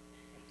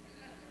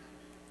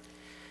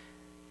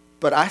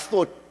 But I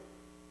thought,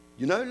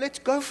 let's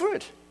go for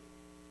it.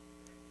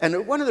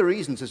 And one of the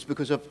reasons is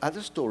because of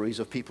other stories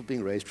of people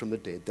being raised from the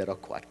dead that are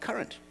quite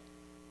current.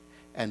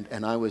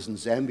 And I was in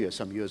Zambia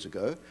some years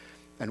ago,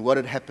 and what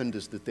had happened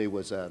is that there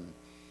was a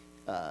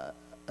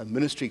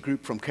ministry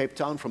group from Cape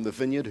Town, from the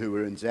Vineyard, who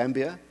were in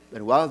Zambia,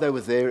 and while they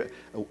were there,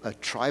 a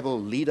tribal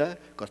leader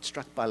got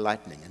struck by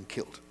lightning and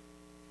killed.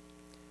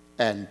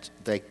 And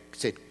they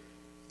said,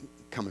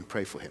 come and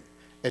pray for him.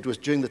 It was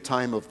during the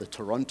time of the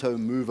Toronto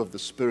move of the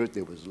Spirit.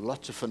 There was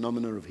lots of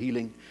phenomena of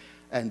healing.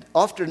 And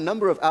after a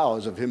number of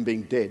hours of him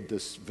being dead,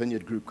 this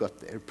Vineyard group got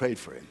there, prayed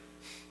for him,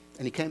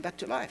 and he came back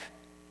to life.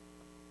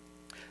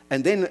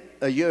 And then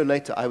a year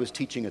later, I was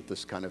teaching at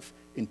this kind of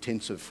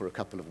intensive for a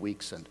couple of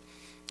weeks, and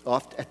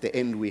at the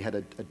end, we had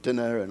a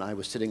dinner, and I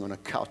was sitting on a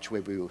couch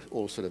where we were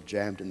all sort of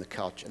jammed in the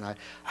couch, and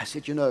I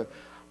said,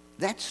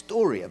 that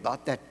story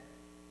about that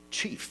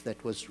chief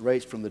that was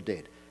raised from the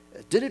dead,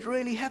 did it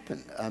really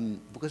happen?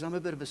 Because I'm a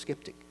bit of a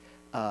skeptic.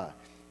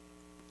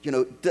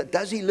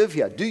 Does he live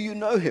here? Do you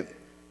know him?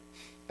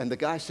 And the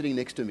guy sitting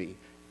next to me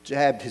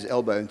jabbed his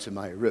elbow into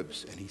my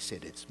ribs, and he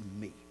said, it's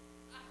me.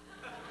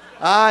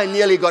 I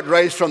nearly got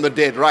raised from the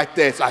dead right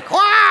there. It's like,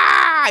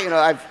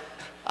 wah!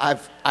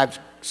 I've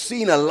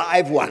seen a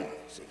live one.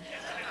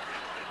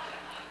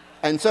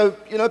 And so,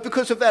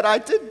 because of that, I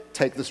did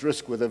take this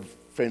risk with a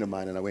friend of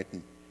mine, and I went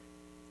and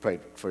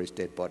prayed for his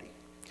dead body.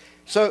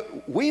 So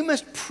we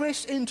must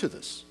press into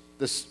this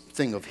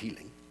thing of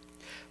healing.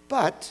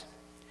 But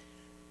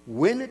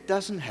when it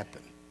doesn't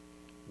happen,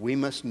 we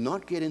must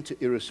not get into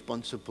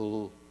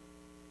irresponsible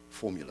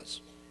formulas.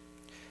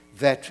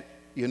 That,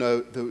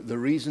 the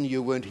reason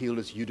you weren't healed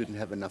is you didn't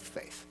have enough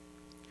faith,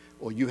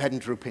 or you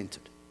hadn't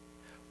repented,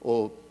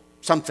 or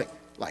something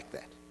like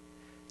that.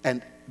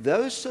 And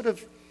those sort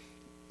of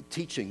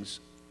teachings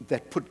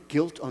that put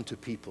guilt onto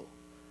people,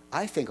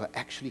 I think, are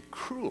actually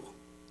cruel.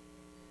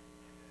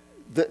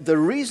 The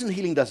reason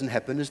healing doesn't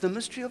happen is the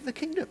mystery of the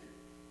kingdom.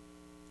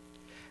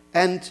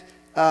 And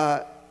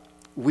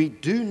we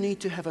do need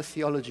to have a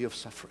theology of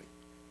suffering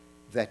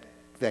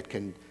that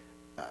can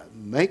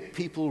make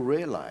people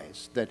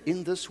realize that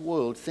in this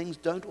world, things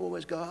don't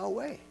always go our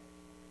way.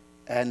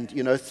 And,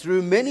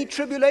 through many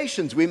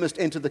tribulations, we must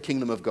enter the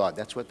kingdom of God.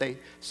 That's what they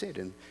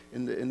said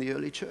in the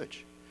early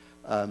church.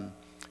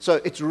 So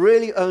it's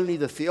really only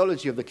the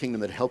theology of the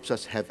kingdom that helps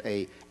us have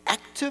an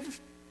active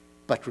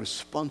but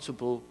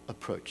responsible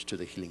approach to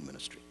the healing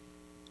ministry.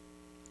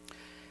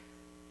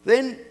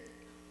 Then,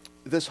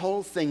 this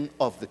whole thing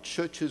of the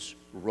church's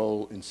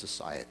role in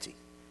society,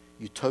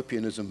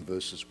 utopianism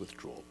versus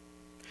withdrawal.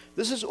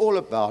 This is all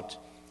about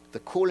the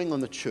calling on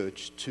the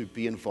church to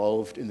be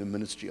involved in the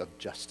ministry of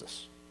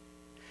justice.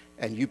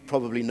 And you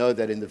probably know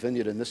that in the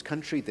Vineyard in this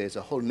country, there's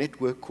a whole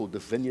network called the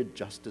Vineyard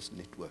Justice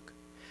Network.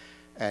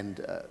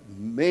 And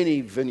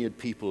many Vineyard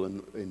people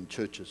in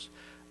churches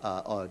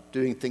are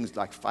doing things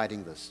like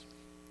fighting this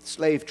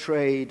slave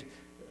trade,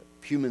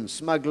 human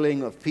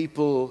smuggling of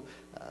people,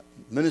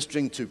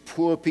 ministering to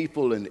poor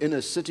people in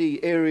inner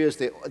city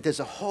areas. There's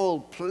a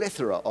whole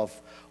plethora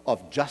of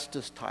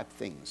justice-type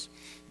things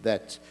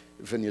that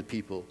Vineyard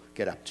people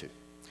get up to.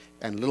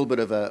 And a little bit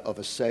of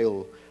a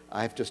sale,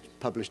 I've just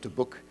published a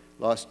book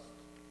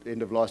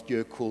end of last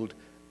year called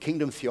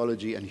Kingdom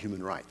Theology and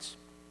Human Rights.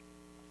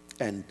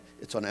 And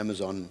it's on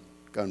Amazon.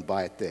 Go and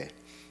buy it there.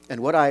 And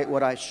what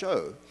I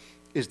show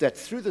is that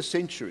through the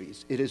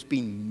centuries, it has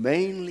been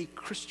mainly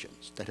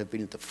Christians that have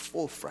been at the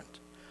forefront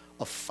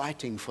of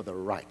fighting for the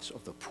rights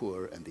of the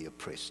poor and the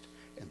oppressed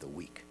and the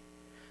weak.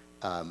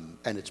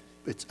 And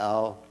it's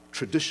our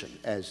tradition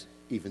as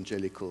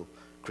evangelical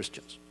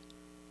Christians.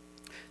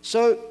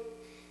 So,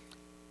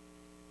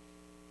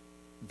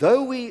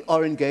 though we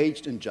are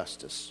engaged in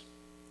justice,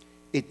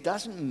 it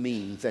doesn't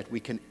mean that we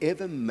can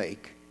ever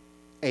make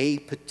a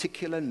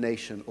particular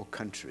nation or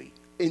country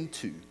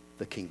into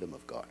the kingdom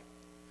of God.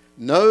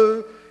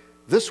 No,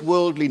 this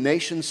worldly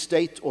nation,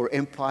 state, or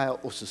empire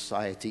or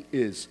society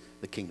is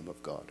the kingdom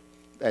of God,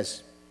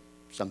 as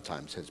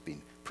sometimes has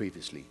been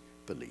previously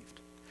believed.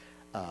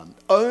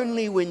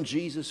 Only when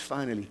Jesus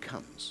finally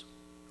comes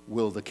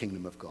will the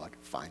kingdom of God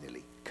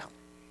finally come.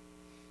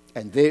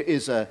 And there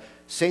is a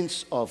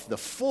sense of the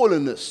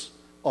fallenness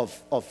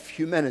of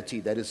humanity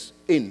that is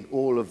in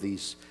all of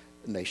these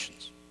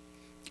nations.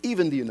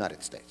 Even the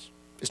United States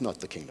is not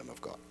the kingdom of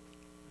God.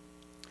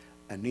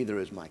 And neither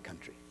is my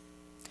country.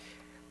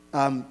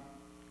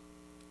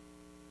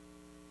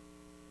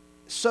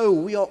 So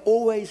we are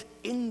always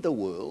in the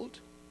world,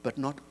 but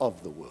not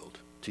of the world,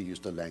 to use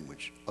the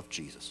language of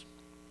Jesus.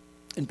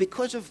 And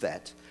because of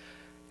that,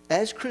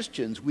 as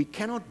Christians, we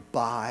cannot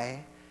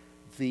buy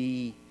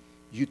the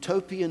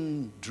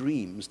utopian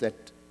dreams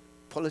that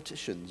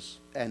politicians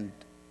and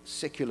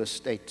secular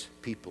state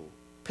people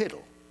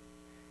peddle.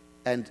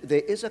 And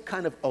there is a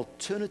kind of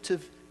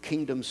alternative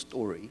kingdom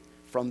story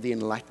from the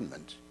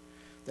Enlightenment,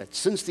 that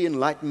since the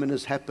Enlightenment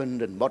has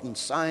happened and modern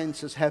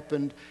science has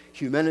happened,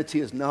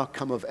 humanity has now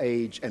come of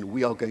age, and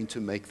we are going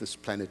to make this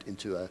planet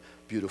into a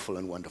beautiful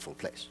and wonderful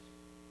place.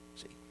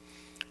 See?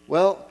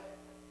 Well,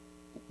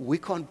 we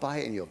can't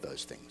buy any of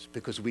those things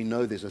because we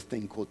know there's a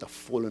thing called the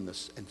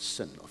fallenness and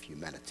sin of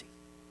humanity.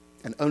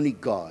 And only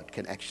God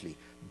can actually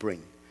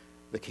bring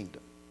the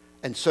kingdom.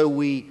 And so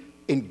we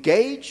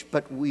engage,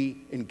 but we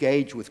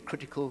engage with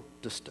critical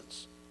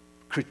distance,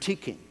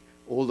 critiquing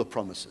all the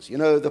promises. You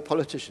know, the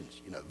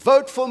politicians,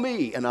 vote for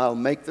me and I'll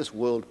make this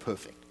world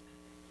perfect.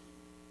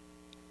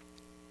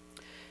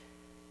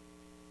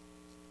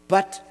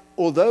 But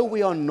although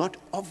we are not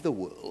of the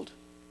world,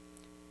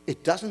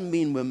 it doesn't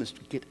mean we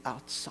must get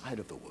outside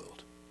of the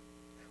world.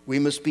 We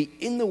must be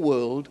in the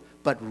world,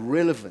 but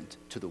relevant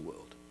to the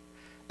world.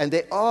 And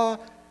there are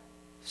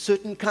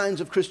certain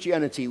kinds of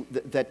Christianity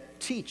that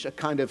teach a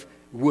kind of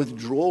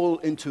withdrawal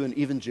into an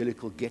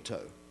evangelical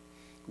ghetto,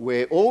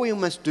 where all we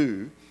must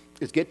do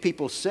is get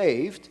people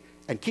saved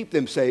and keep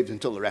them saved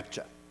until the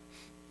rapture.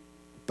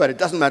 But it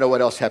doesn't matter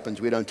what else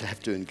happens, we don't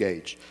have to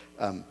engage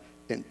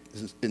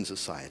in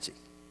society.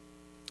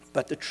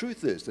 But the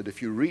truth is that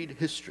if you read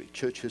history,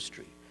 church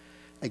history,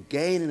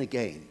 again and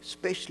again,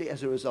 especially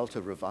as a result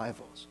of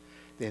revivals,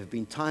 there have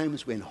been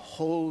times when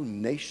whole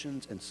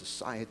nations and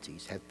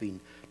societies have been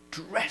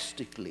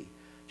drastically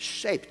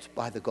shaped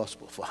by the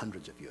gospel for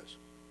hundreds of years.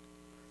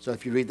 So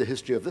if you read the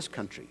history of this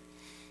country,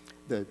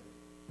 the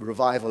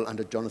revival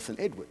under Jonathan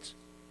Edwards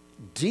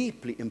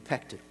deeply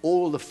impacted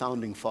all the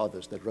founding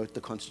fathers that wrote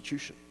the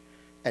Constitution.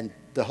 And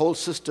the whole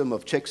system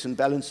of checks and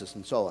balances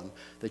and so on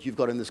that you've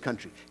got in this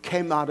country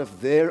came out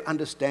of their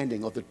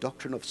understanding of the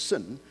doctrine of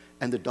sin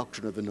and the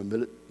doctrine of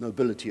the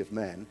nobility of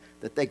man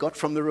that they got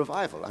from the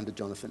revival under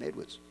Jonathan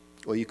Edwards.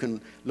 Or you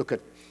can look at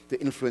the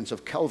influence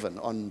of Calvin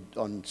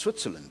on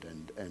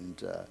Switzerland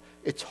and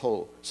its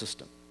whole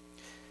system.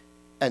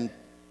 And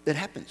that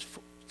happens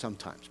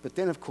sometimes. But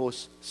then, of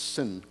course,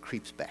 sin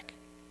creeps back.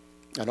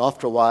 And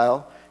after a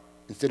while,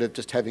 instead of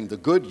just having the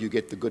good, you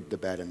get the good, the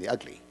bad, and the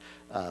ugly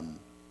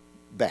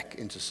back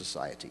into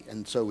society.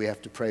 And so we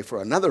have to pray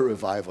for another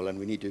revival, and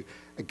we need to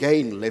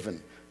again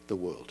leaven the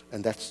world.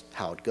 And that's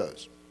how it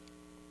goes.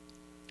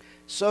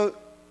 So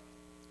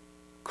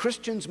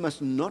Christians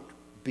must not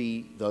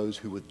be those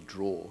who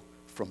withdraw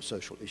from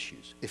social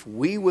issues. If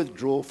we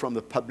withdraw from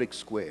the public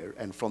square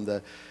and from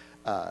the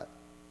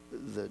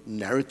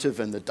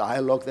narrative and the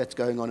dialogue that's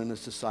going on in a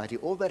society,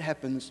 all that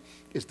happens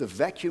is the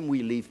vacuum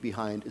we leave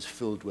behind is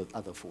filled with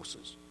other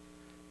forces.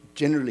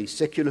 Generally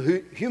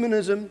secular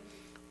humanism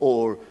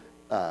or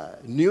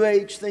New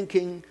Age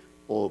thinking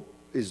or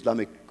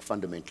Islamic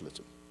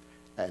fundamentalism.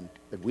 And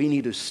that we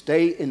need to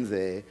stay in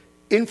there,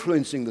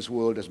 influencing this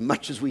world as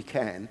much as we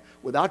can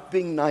without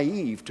being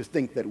naive to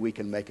think that we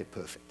can make it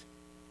perfect.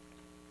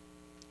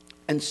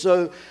 And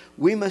so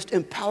we must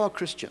empower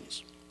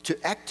Christians to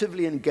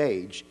actively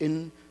engage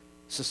in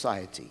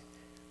society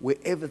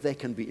wherever they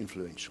can be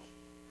influential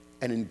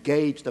and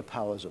engage the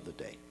powers of the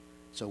day.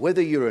 So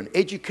whether you're an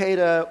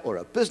educator or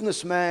a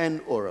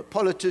businessman or a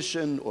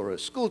politician or a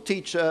school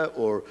teacher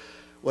or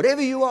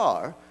whatever you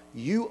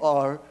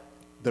are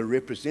the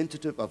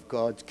representative of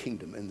God's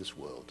kingdom in this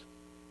world.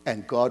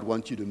 And God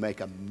wants you to make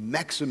a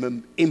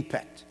maximum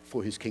impact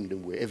for his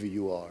kingdom wherever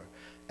you are.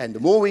 And the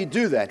more we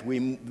do that,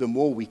 the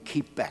more we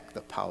keep back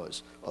the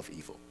powers of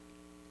evil.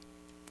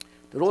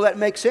 Did all that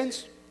make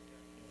sense?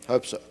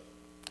 Hope so.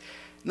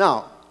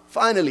 Now,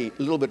 finally,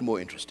 a little bit more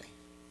interesting.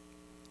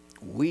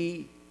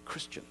 We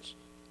Christians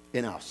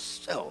in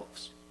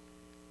ourselves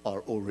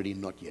are already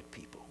not yet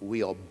people.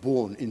 We are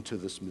born into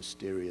this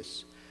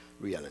mysterious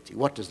reality.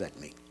 What does that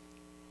mean?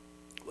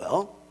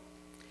 Well,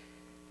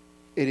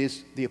 it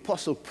is the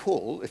Apostle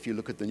Paul, if you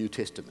look at the New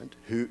Testament,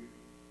 who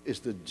is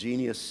the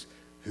genius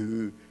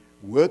who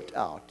worked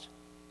out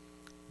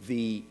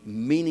the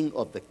meaning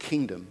of the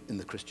kingdom in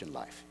the Christian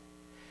life.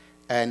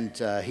 And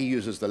he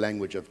uses the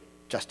language of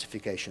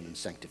justification and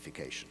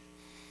sanctification.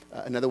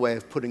 Another way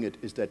of putting it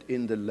is that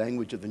in the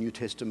language of the New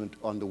Testament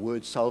on the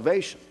word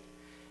salvation,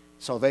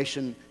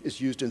 salvation is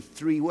used in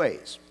three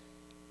ways.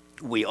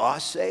 We are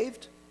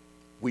saved,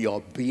 we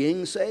are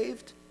being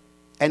saved,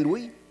 and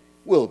we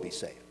will be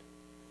saved.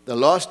 The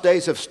last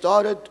days have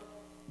started,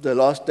 the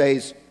last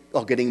days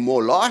are getting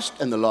more last,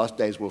 and the last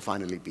days will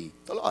finally be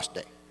the last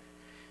day.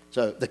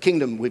 So the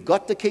kingdom, we've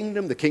got the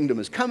kingdom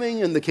is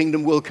coming, and the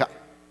kingdom will come.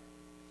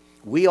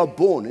 We are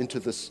born into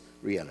this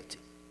reality.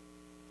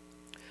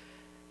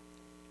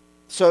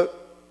 So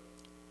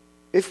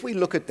if we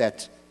look at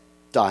that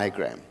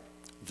diagram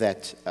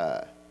that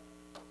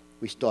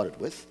we started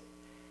with,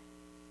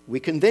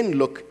 we can then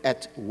look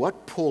at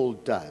what Paul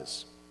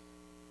does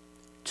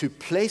to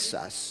place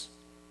us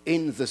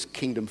in this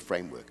kingdom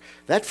framework.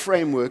 That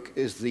framework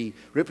is the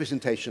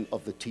representation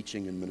of the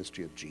teaching and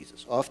ministry of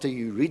Jesus. After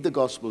you read the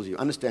Gospels, you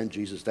understand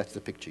Jesus, that's the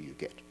picture you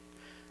get.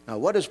 Now,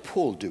 what does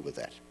Paul do with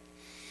that?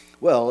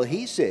 Well,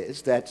 he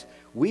says that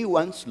we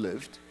once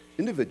lived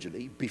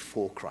individually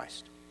before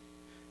Christ.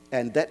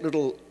 And that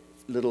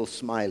little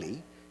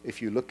smiley,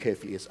 if you look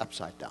carefully, is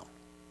upside down.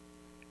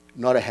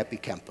 Not a happy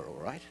camper,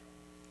 all right?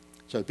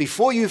 So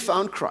before you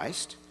found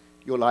Christ,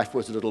 your life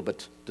was a little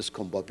bit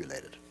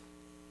discombobulated.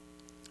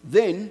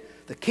 Then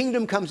the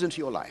kingdom comes into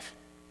your life.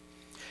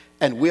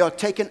 And we are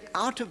taken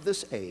out of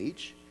this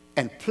age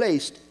and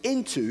placed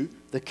into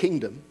the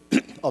kingdom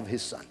of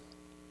his Son.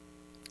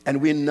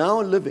 And we're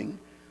now living,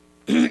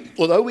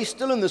 although we're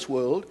still in this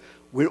world,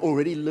 we're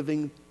already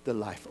living the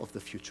life of the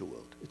future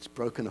world. It's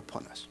broken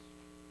upon us.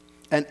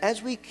 And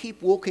as we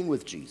keep walking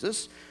with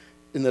Jesus,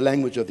 in the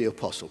language of the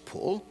Apostle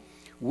Paul,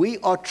 we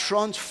are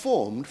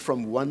transformed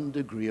from one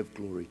degree of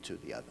glory to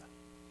the other.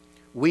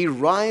 We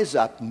rise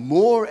up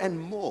more and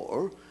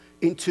more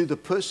into the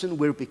person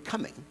we're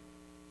becoming,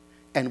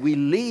 and we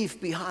leave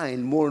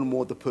behind more and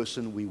more the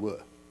person we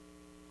were.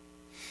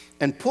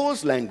 And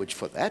Paul's language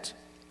for that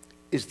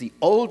is the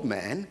old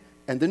man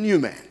and the new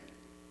man.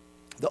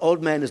 The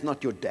old man is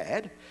not your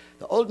dad.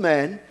 The old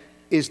man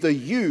is the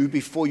you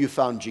before you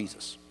found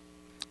Jesus.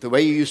 The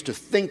way you used to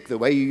think, the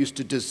way you used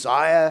to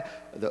desire,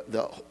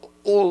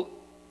 all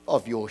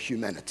of your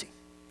humanity.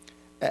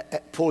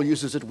 Paul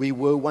uses it, we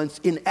were once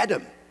in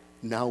Adam.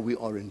 Now we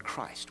are in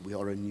Christ. We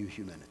are a new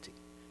humanity.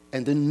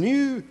 And the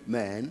new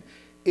man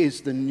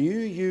is the new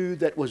you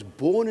that was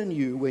born in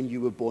you when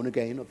you were born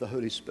again of the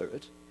Holy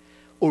Spirit,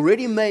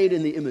 already made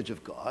in the image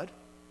of God.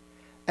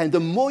 And the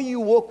more you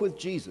walk with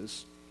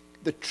Jesus,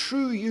 the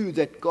true you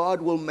that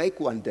God will make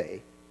one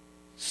day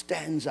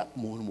stands up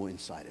more and more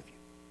inside of you.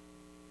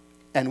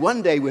 And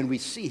one day when we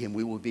see him,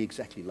 we will be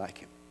exactly like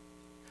him.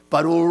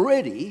 But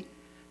already,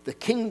 the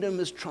kingdom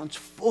is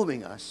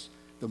transforming us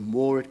the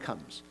more it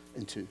comes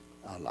into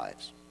our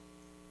lives.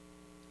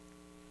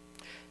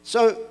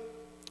 So,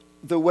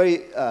 the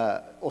way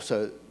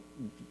also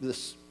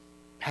this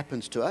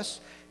happens to us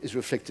is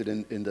reflected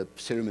in the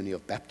ceremony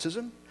of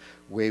baptism,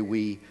 where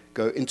we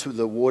go into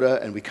the water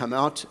and we come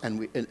out,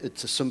 and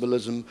it's a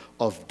symbolism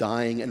of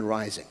dying and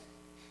rising.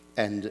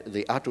 And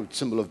the outward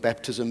symbol of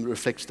baptism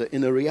reflects the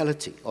inner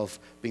reality of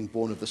being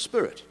born of the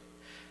Spirit.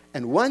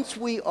 And once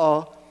we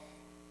are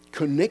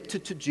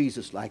connected to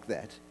Jesus like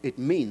that, it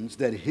means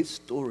that his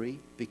story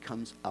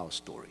becomes our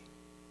story.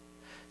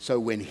 So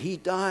when he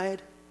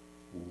died,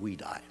 we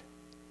died.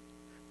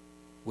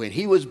 When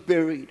he was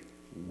buried,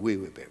 we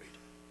were buried.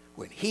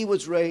 When he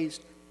was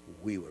raised,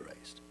 we were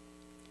raised.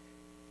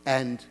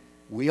 And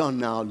we are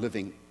now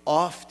living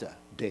after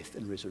death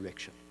and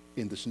resurrection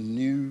in this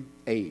new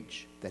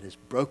age that is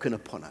broken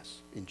upon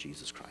us in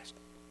Jesus Christ.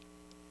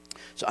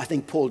 So I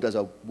think Paul does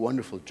a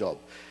wonderful job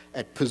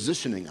at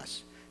positioning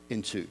us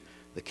into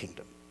the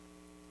kingdom.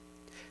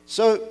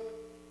 So,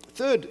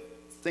 third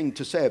thing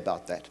to say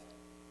about that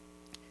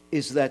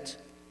is that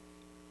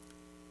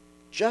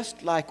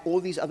just like all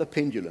these other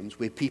pendulums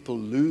where people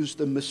lose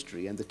the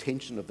mystery and the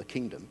tension of the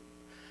kingdom,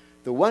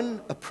 the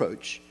one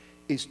approach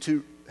is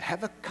to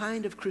have a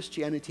kind of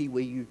Christianity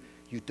where you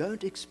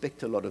don't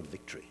expect a lot of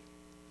victory.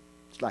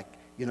 It's like,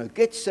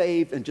 get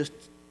saved and just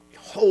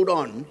hold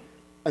on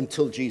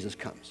until Jesus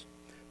comes.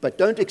 But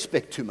don't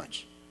expect too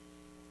much.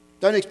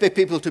 Don't expect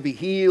people to be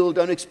healed.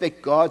 Don't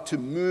expect God to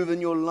move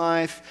in your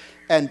life.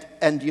 And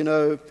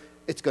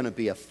it's going to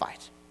be a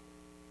fight.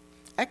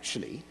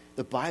 Actually,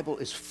 the Bible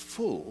is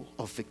full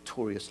of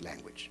victorious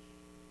language.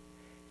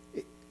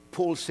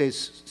 Paul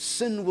says,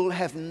 sin will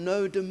have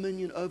no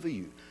dominion over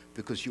you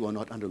because you are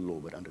not under law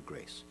but under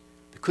grace.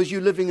 Because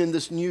you're living in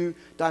this new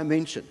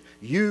dimension,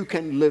 you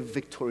can live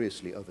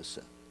victoriously over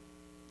sin.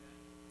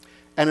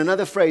 And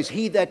another phrase,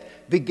 he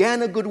that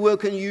began a good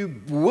work in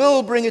you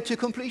will bring it to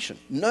completion.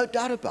 No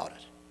doubt about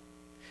it.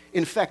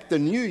 In fact, the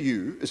new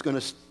you is going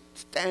to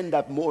stand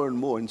up more and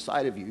more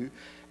inside of you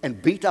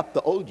and beat up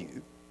the old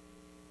you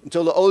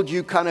until the old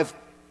you kind of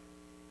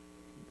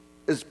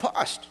is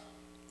past.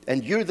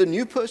 And you're the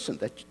new person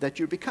that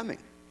you're becoming.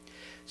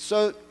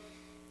 So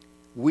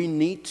we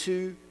need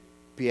to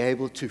be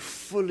able to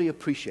fully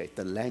appreciate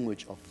the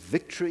language of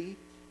victory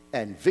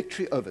and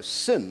victory over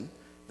sin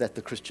that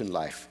the Christian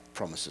life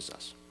promises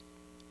us.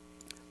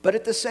 But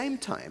at the same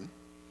time,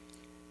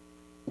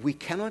 we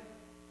cannot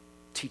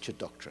teach a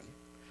doctrine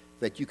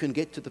that you can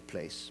get to the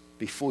place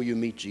before you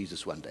meet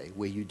Jesus one day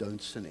where you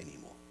don't sin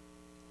anymore.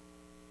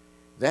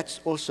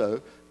 That's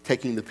also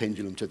taking the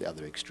pendulum to the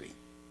other extreme.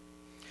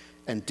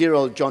 And dear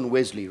old John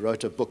Wesley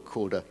wrote a book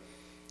called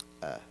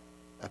A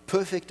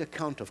Perfect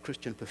Account of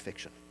Christian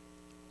Perfection.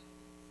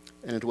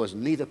 And it was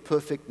neither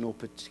perfect nor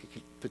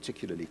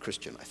particularly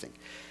Christian, I think.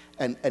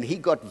 And he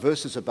got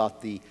verses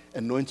about the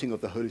anointing of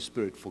the Holy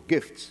Spirit for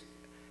gifts,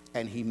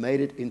 and he made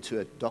it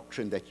into a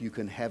doctrine that you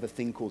can have a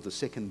thing called the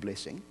second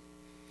blessing.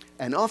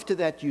 And after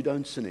that, you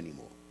don't sin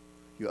anymore.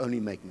 You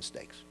only make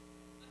mistakes.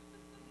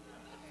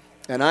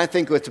 And I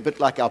think it's a bit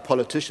like our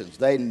politicians.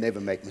 They never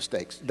make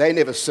mistakes. They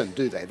never sin,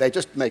 do they? They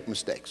just make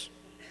mistakes.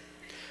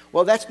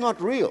 Well, that's not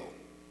real.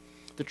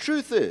 The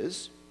truth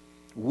is,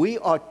 we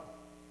are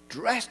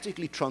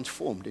drastically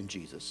transformed in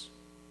Jesus,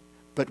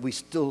 but we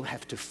still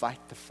have to fight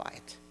the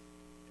fight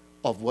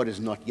of what is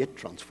not yet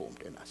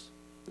transformed in us.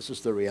 This is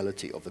the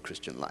reality of the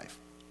Christian life.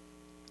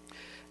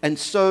 And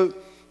so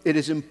it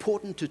is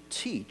important to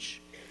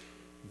teach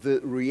the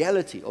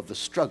reality of the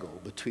struggle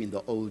between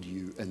the old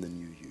you and the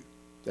new you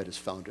that is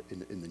found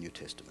in the New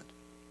Testament.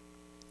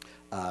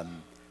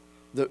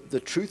 The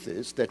truth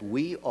is that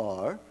we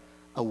are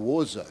a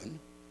war zone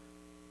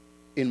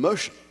in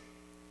motion.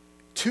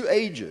 Two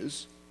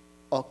ages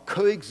are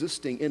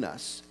coexisting in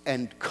us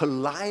and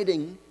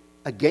colliding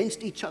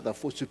against each other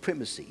for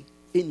supremacy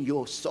in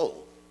your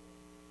soul.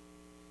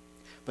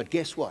 But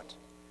guess what?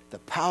 The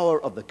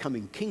power of the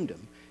coming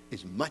kingdom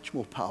is much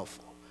more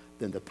powerful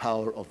than the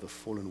power of the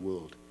fallen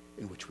world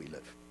in which we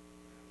live.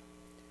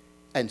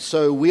 And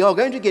so we are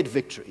going to get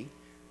victory,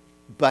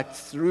 but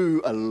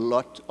through a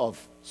lot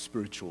of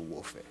spiritual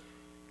warfare.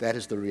 That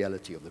is the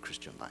reality of the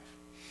Christian life.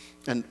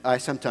 And I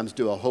sometimes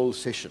do a whole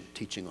session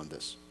teaching on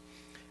this.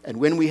 And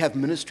when we have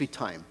ministry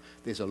time,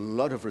 there's a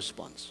lot of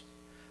response.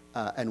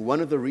 And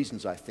one of the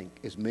reasons, I think,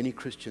 is many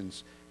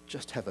Christians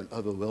just have an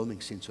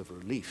overwhelming sense of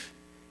relief.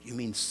 You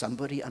mean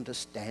somebody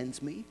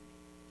understands me?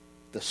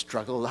 The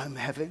struggle I'm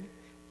having?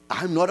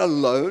 I'm not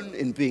alone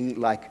in being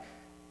like,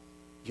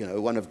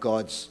 one of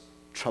God's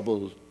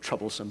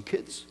troublesome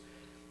kids.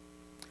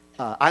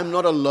 I'm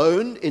not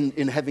alone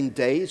in having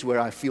days where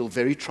I feel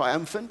very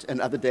triumphant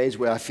and other days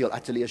where I feel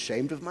utterly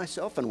ashamed of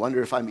myself and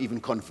wonder if I'm even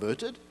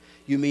converted.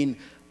 You mean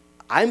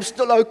I'm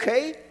still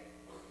okay?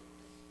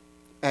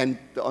 And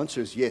the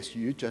answer is yes,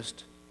 you're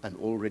just an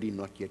already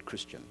not yet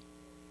Christian.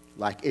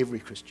 Like every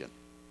Christian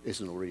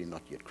is an already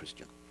not yet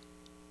Christian.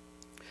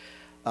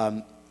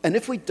 And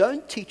if we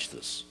don't teach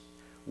this,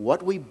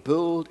 what we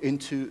build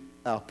into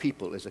our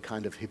people is a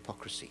kind of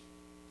hypocrisy,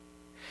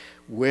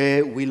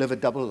 where we live a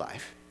double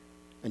life.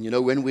 And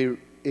when we're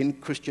in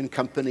Christian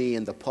company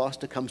and the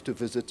pastor comes to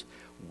visit,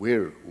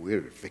 we're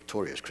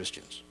victorious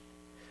Christians.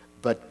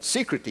 But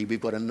secretly,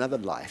 we've got another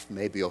life,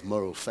 maybe of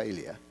moral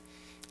failure.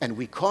 And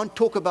we can't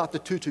talk about the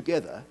two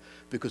together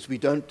because we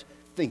don't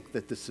think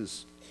that this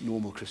is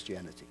normal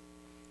Christianity.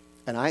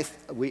 And I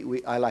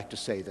like to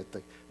say that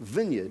the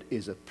vineyard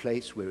is a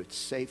place where it's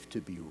safe to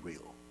be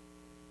real.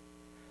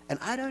 And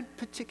I don't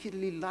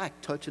particularly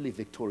like totally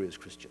victorious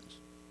Christians,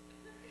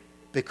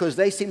 because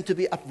they seem to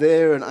be up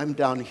there and I'm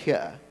down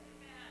here.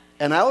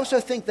 And I also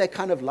think they're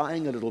kind of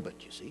lying a little bit,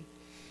 you see.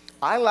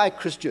 I like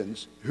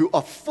Christians who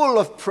are full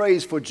of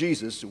praise for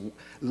Jesus,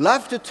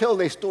 love to tell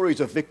their stories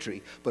of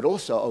victory, but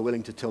also are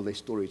willing to tell their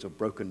stories of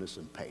brokenness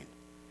and pain.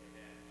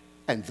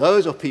 And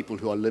those are people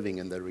who are living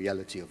in the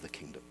reality of the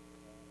kingdom.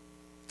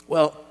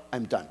 Well,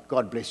 I'm done.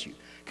 God bless you.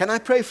 Can I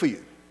pray for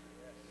you?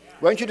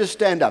 Won't you just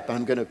stand up and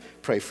I'm going to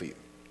pray for you.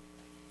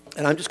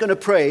 And I'm just going to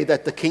pray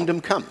that the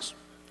kingdom comes.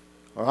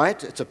 All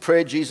right? It's a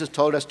prayer Jesus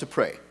told us to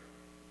pray.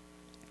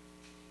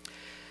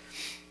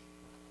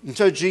 And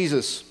so,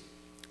 Jesus,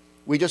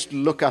 we just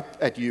look up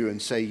at you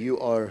and say, you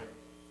are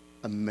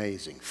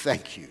amazing.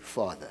 Thank you,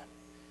 Father,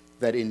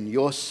 that in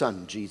your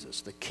Son,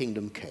 Jesus, the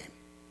kingdom came.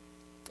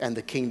 And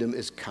the kingdom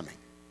is coming.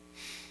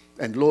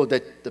 And Lord,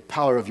 that the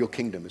power of your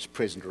kingdom is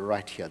present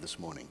right here this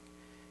morning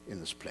in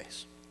this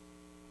place.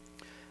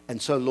 And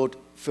so, Lord,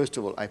 first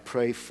of all, I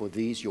pray for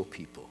these, your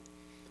people,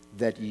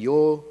 that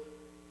your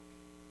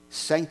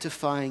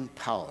sanctifying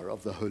power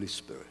of the Holy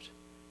Spirit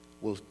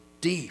will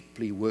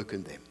deeply work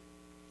in them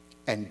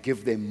and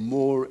give them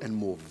more and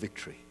more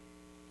victory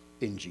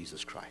in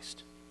Jesus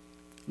Christ.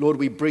 Lord,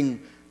 we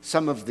bring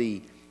some of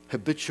the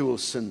habitual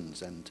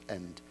sins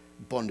and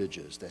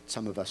bondages that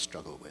some of us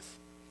struggle with.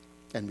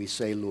 And we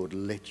say, Lord,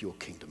 let your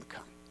kingdom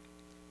come.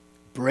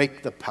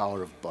 Break the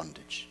power of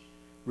bondage.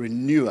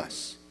 Renew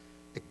us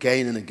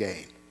again and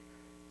again.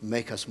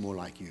 Make us more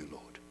like you,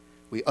 Lord.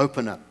 We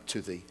open up to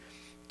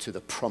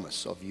the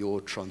promise of your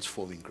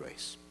transforming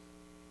grace.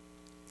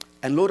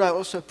 And Lord, I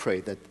also pray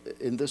that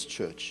in this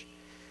church,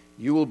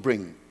 you will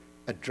bring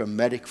a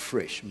dramatic,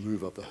 fresh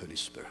move of the Holy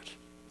Spirit.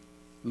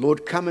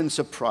 Lord, come and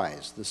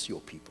surprise this,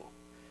 your people,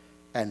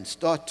 and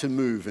start to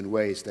move in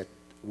ways that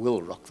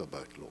will rock the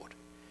boat, Lord.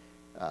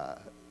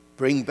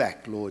 Bring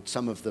back, Lord,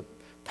 some of the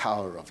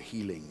power of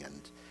healing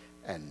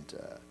and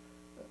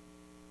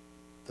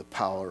the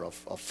power of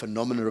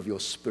phenomena of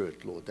your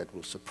Spirit, Lord, that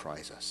will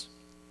surprise us.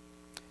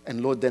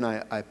 And Lord, then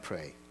I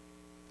pray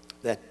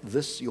that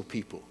this, your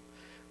people,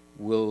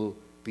 will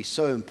be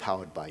so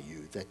empowered by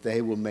you that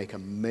they will make a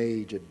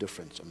major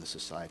difference on the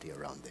society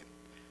around them.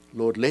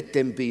 Lord, let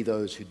them be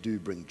those who do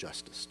bring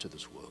justice to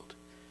this world,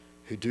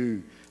 who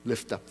do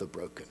lift up the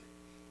broken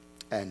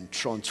and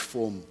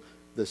transform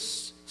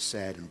this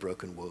sad and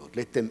broken world.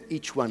 Let them,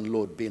 each one,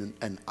 Lord, be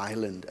an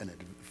island and an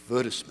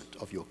advertisement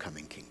of your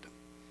coming kingdom.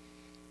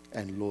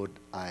 And Lord,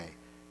 I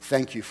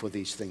thank you for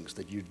these things,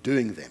 that you're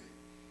doing them.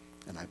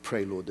 And I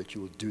pray, Lord, that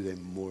you will do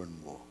them more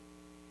and more.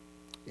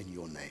 In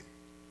your name,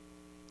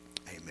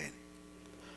 amen.